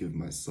 how can I give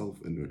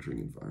myself a nurturing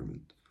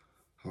environment?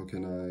 How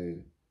can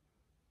I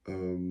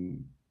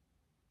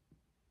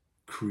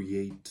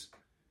create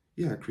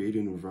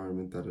an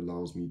environment that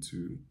allows me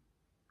to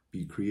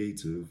be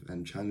creative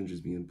and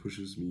challenges me and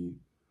pushes me,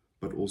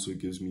 but also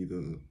gives me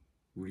the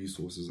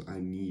resources I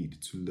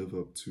need to live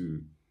up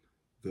to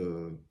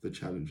the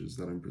challenges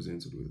that I'm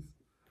presented with.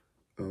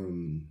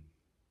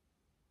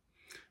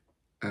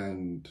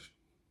 And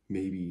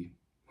maybe,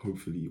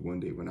 hopefully, one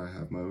day when I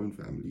have my own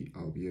family,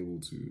 I'll be able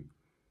to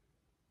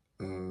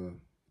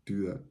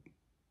do that,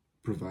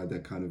 provide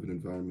that kind of an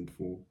environment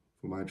for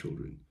my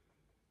children.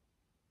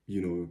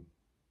 You know,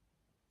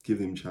 give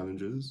them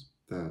challenges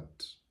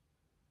that,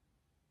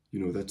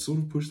 that sort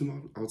of push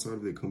them outside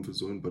of their comfort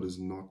zone, but is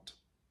not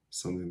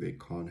something they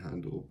can't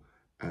handle,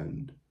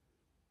 and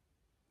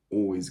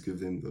always give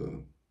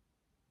them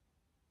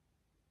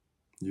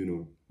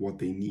what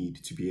they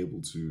need to be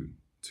able to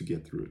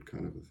get through it,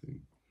 kind of a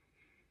thing.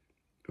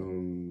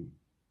 And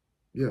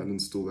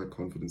instill that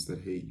confidence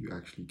that, hey, you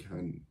actually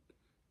can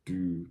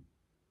do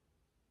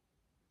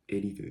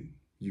anything.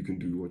 You can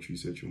do what you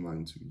set your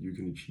mind to. You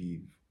can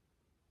achieve.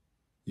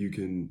 You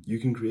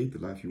can create the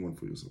life you want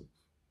for yourself.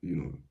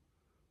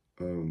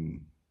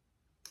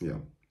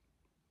 Yeah.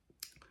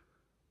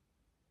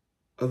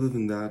 Other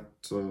than that,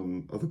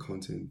 other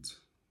content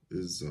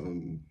is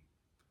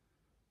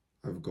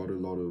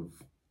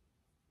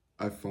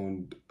I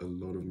found a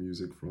lot of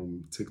music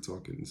from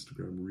TikTok and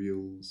Instagram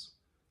Reels.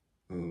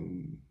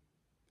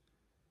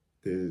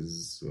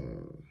 There's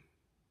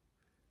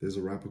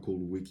a rapper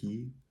called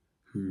Wiki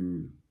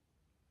who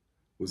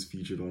was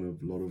featured on a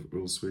lot of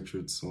Earl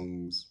Sweatshirt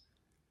songs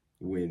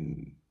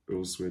when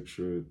Earl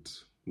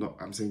Sweatshirt. No,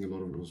 I'm saying a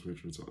lot of Earl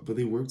Sweatshirt songs, but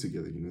they work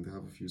together. They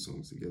have a few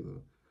songs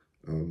together.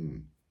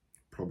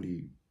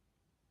 Probably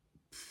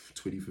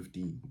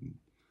 2015,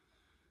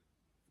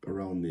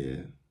 around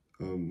there.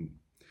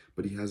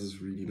 But he has this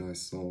really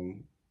nice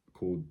song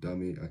called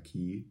Dame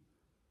Aki.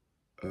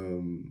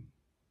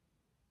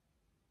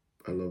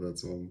 I love that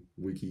song,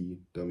 Wiki,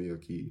 Dame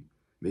Aki.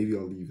 Maybe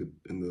I'll leave it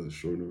in the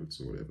show notes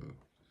or whatever.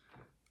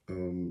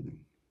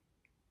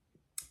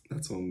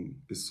 That song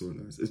is so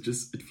nice. It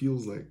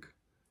feels like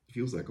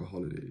a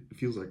holiday. It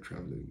feels like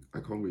traveling. I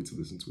can't wait to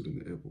listen to it in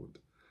the airport.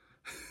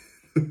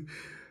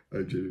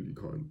 I genuinely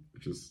can't.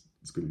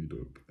 It's gonna be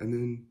dope. And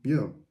then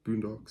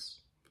Boondocks.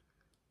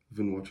 I've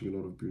been watching a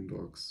lot of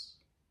Boondocks.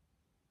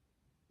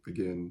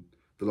 Again,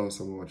 the last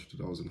time I watched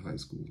it, I was in high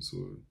school,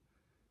 so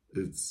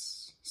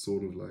it's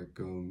sort of like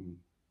I'm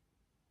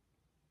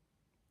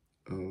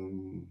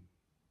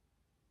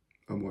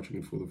watching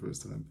it for the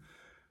first time.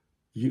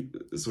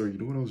 Sorry, you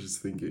know what I was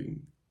just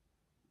thinking?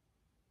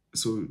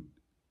 So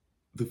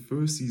the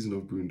first season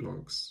of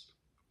Boondocks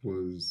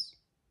was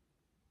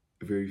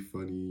very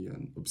funny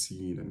and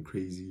obscene and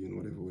crazy and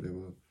whatever,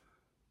 whatever.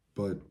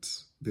 But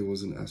there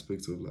was an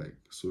aspect of like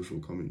social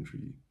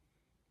commentary.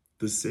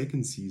 The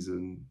second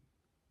season,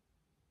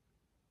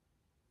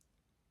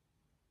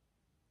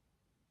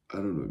 I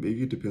don't know,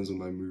 maybe it depends on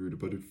my mood,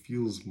 but it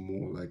feels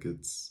more like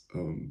it's I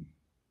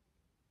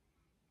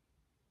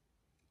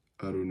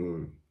don't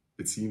know.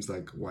 It seems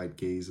like white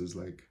gaze is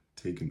like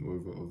taken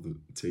over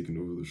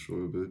the show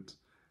a bit,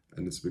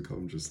 and it's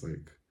become just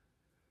like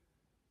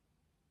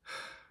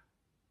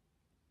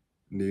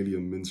nearly a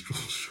minstrel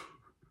show.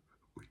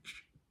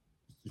 Which,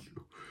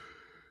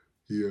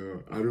 yeah,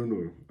 I don't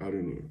know. I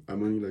don't know.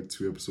 I'm only like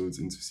 2 episodes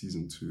into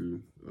season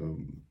two.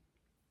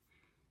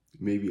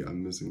 Maybe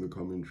I'm missing the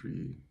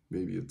commentary.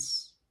 Maybe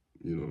it's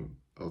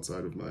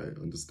outside of my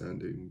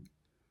understanding.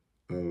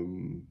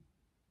 Um,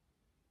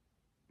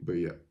 but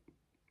yeah,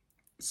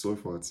 so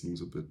far it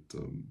seems a bit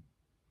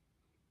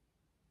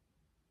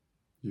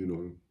you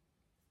know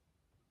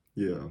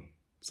yeah,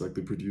 it's like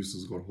the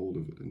producers got hold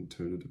of it and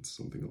turned it into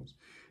something else.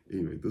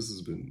 Anyway, this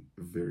has been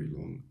very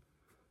long.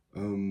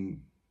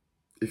 Um,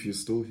 if you're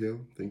still here,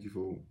 thank you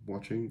for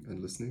watching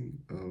and listening.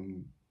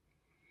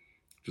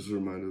 Just a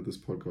reminder, this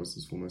podcast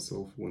is for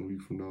myself 1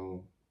 week from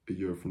now, a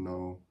year from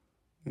now,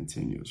 and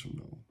 10 years from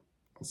now.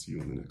 I'll see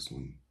you on the next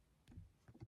one.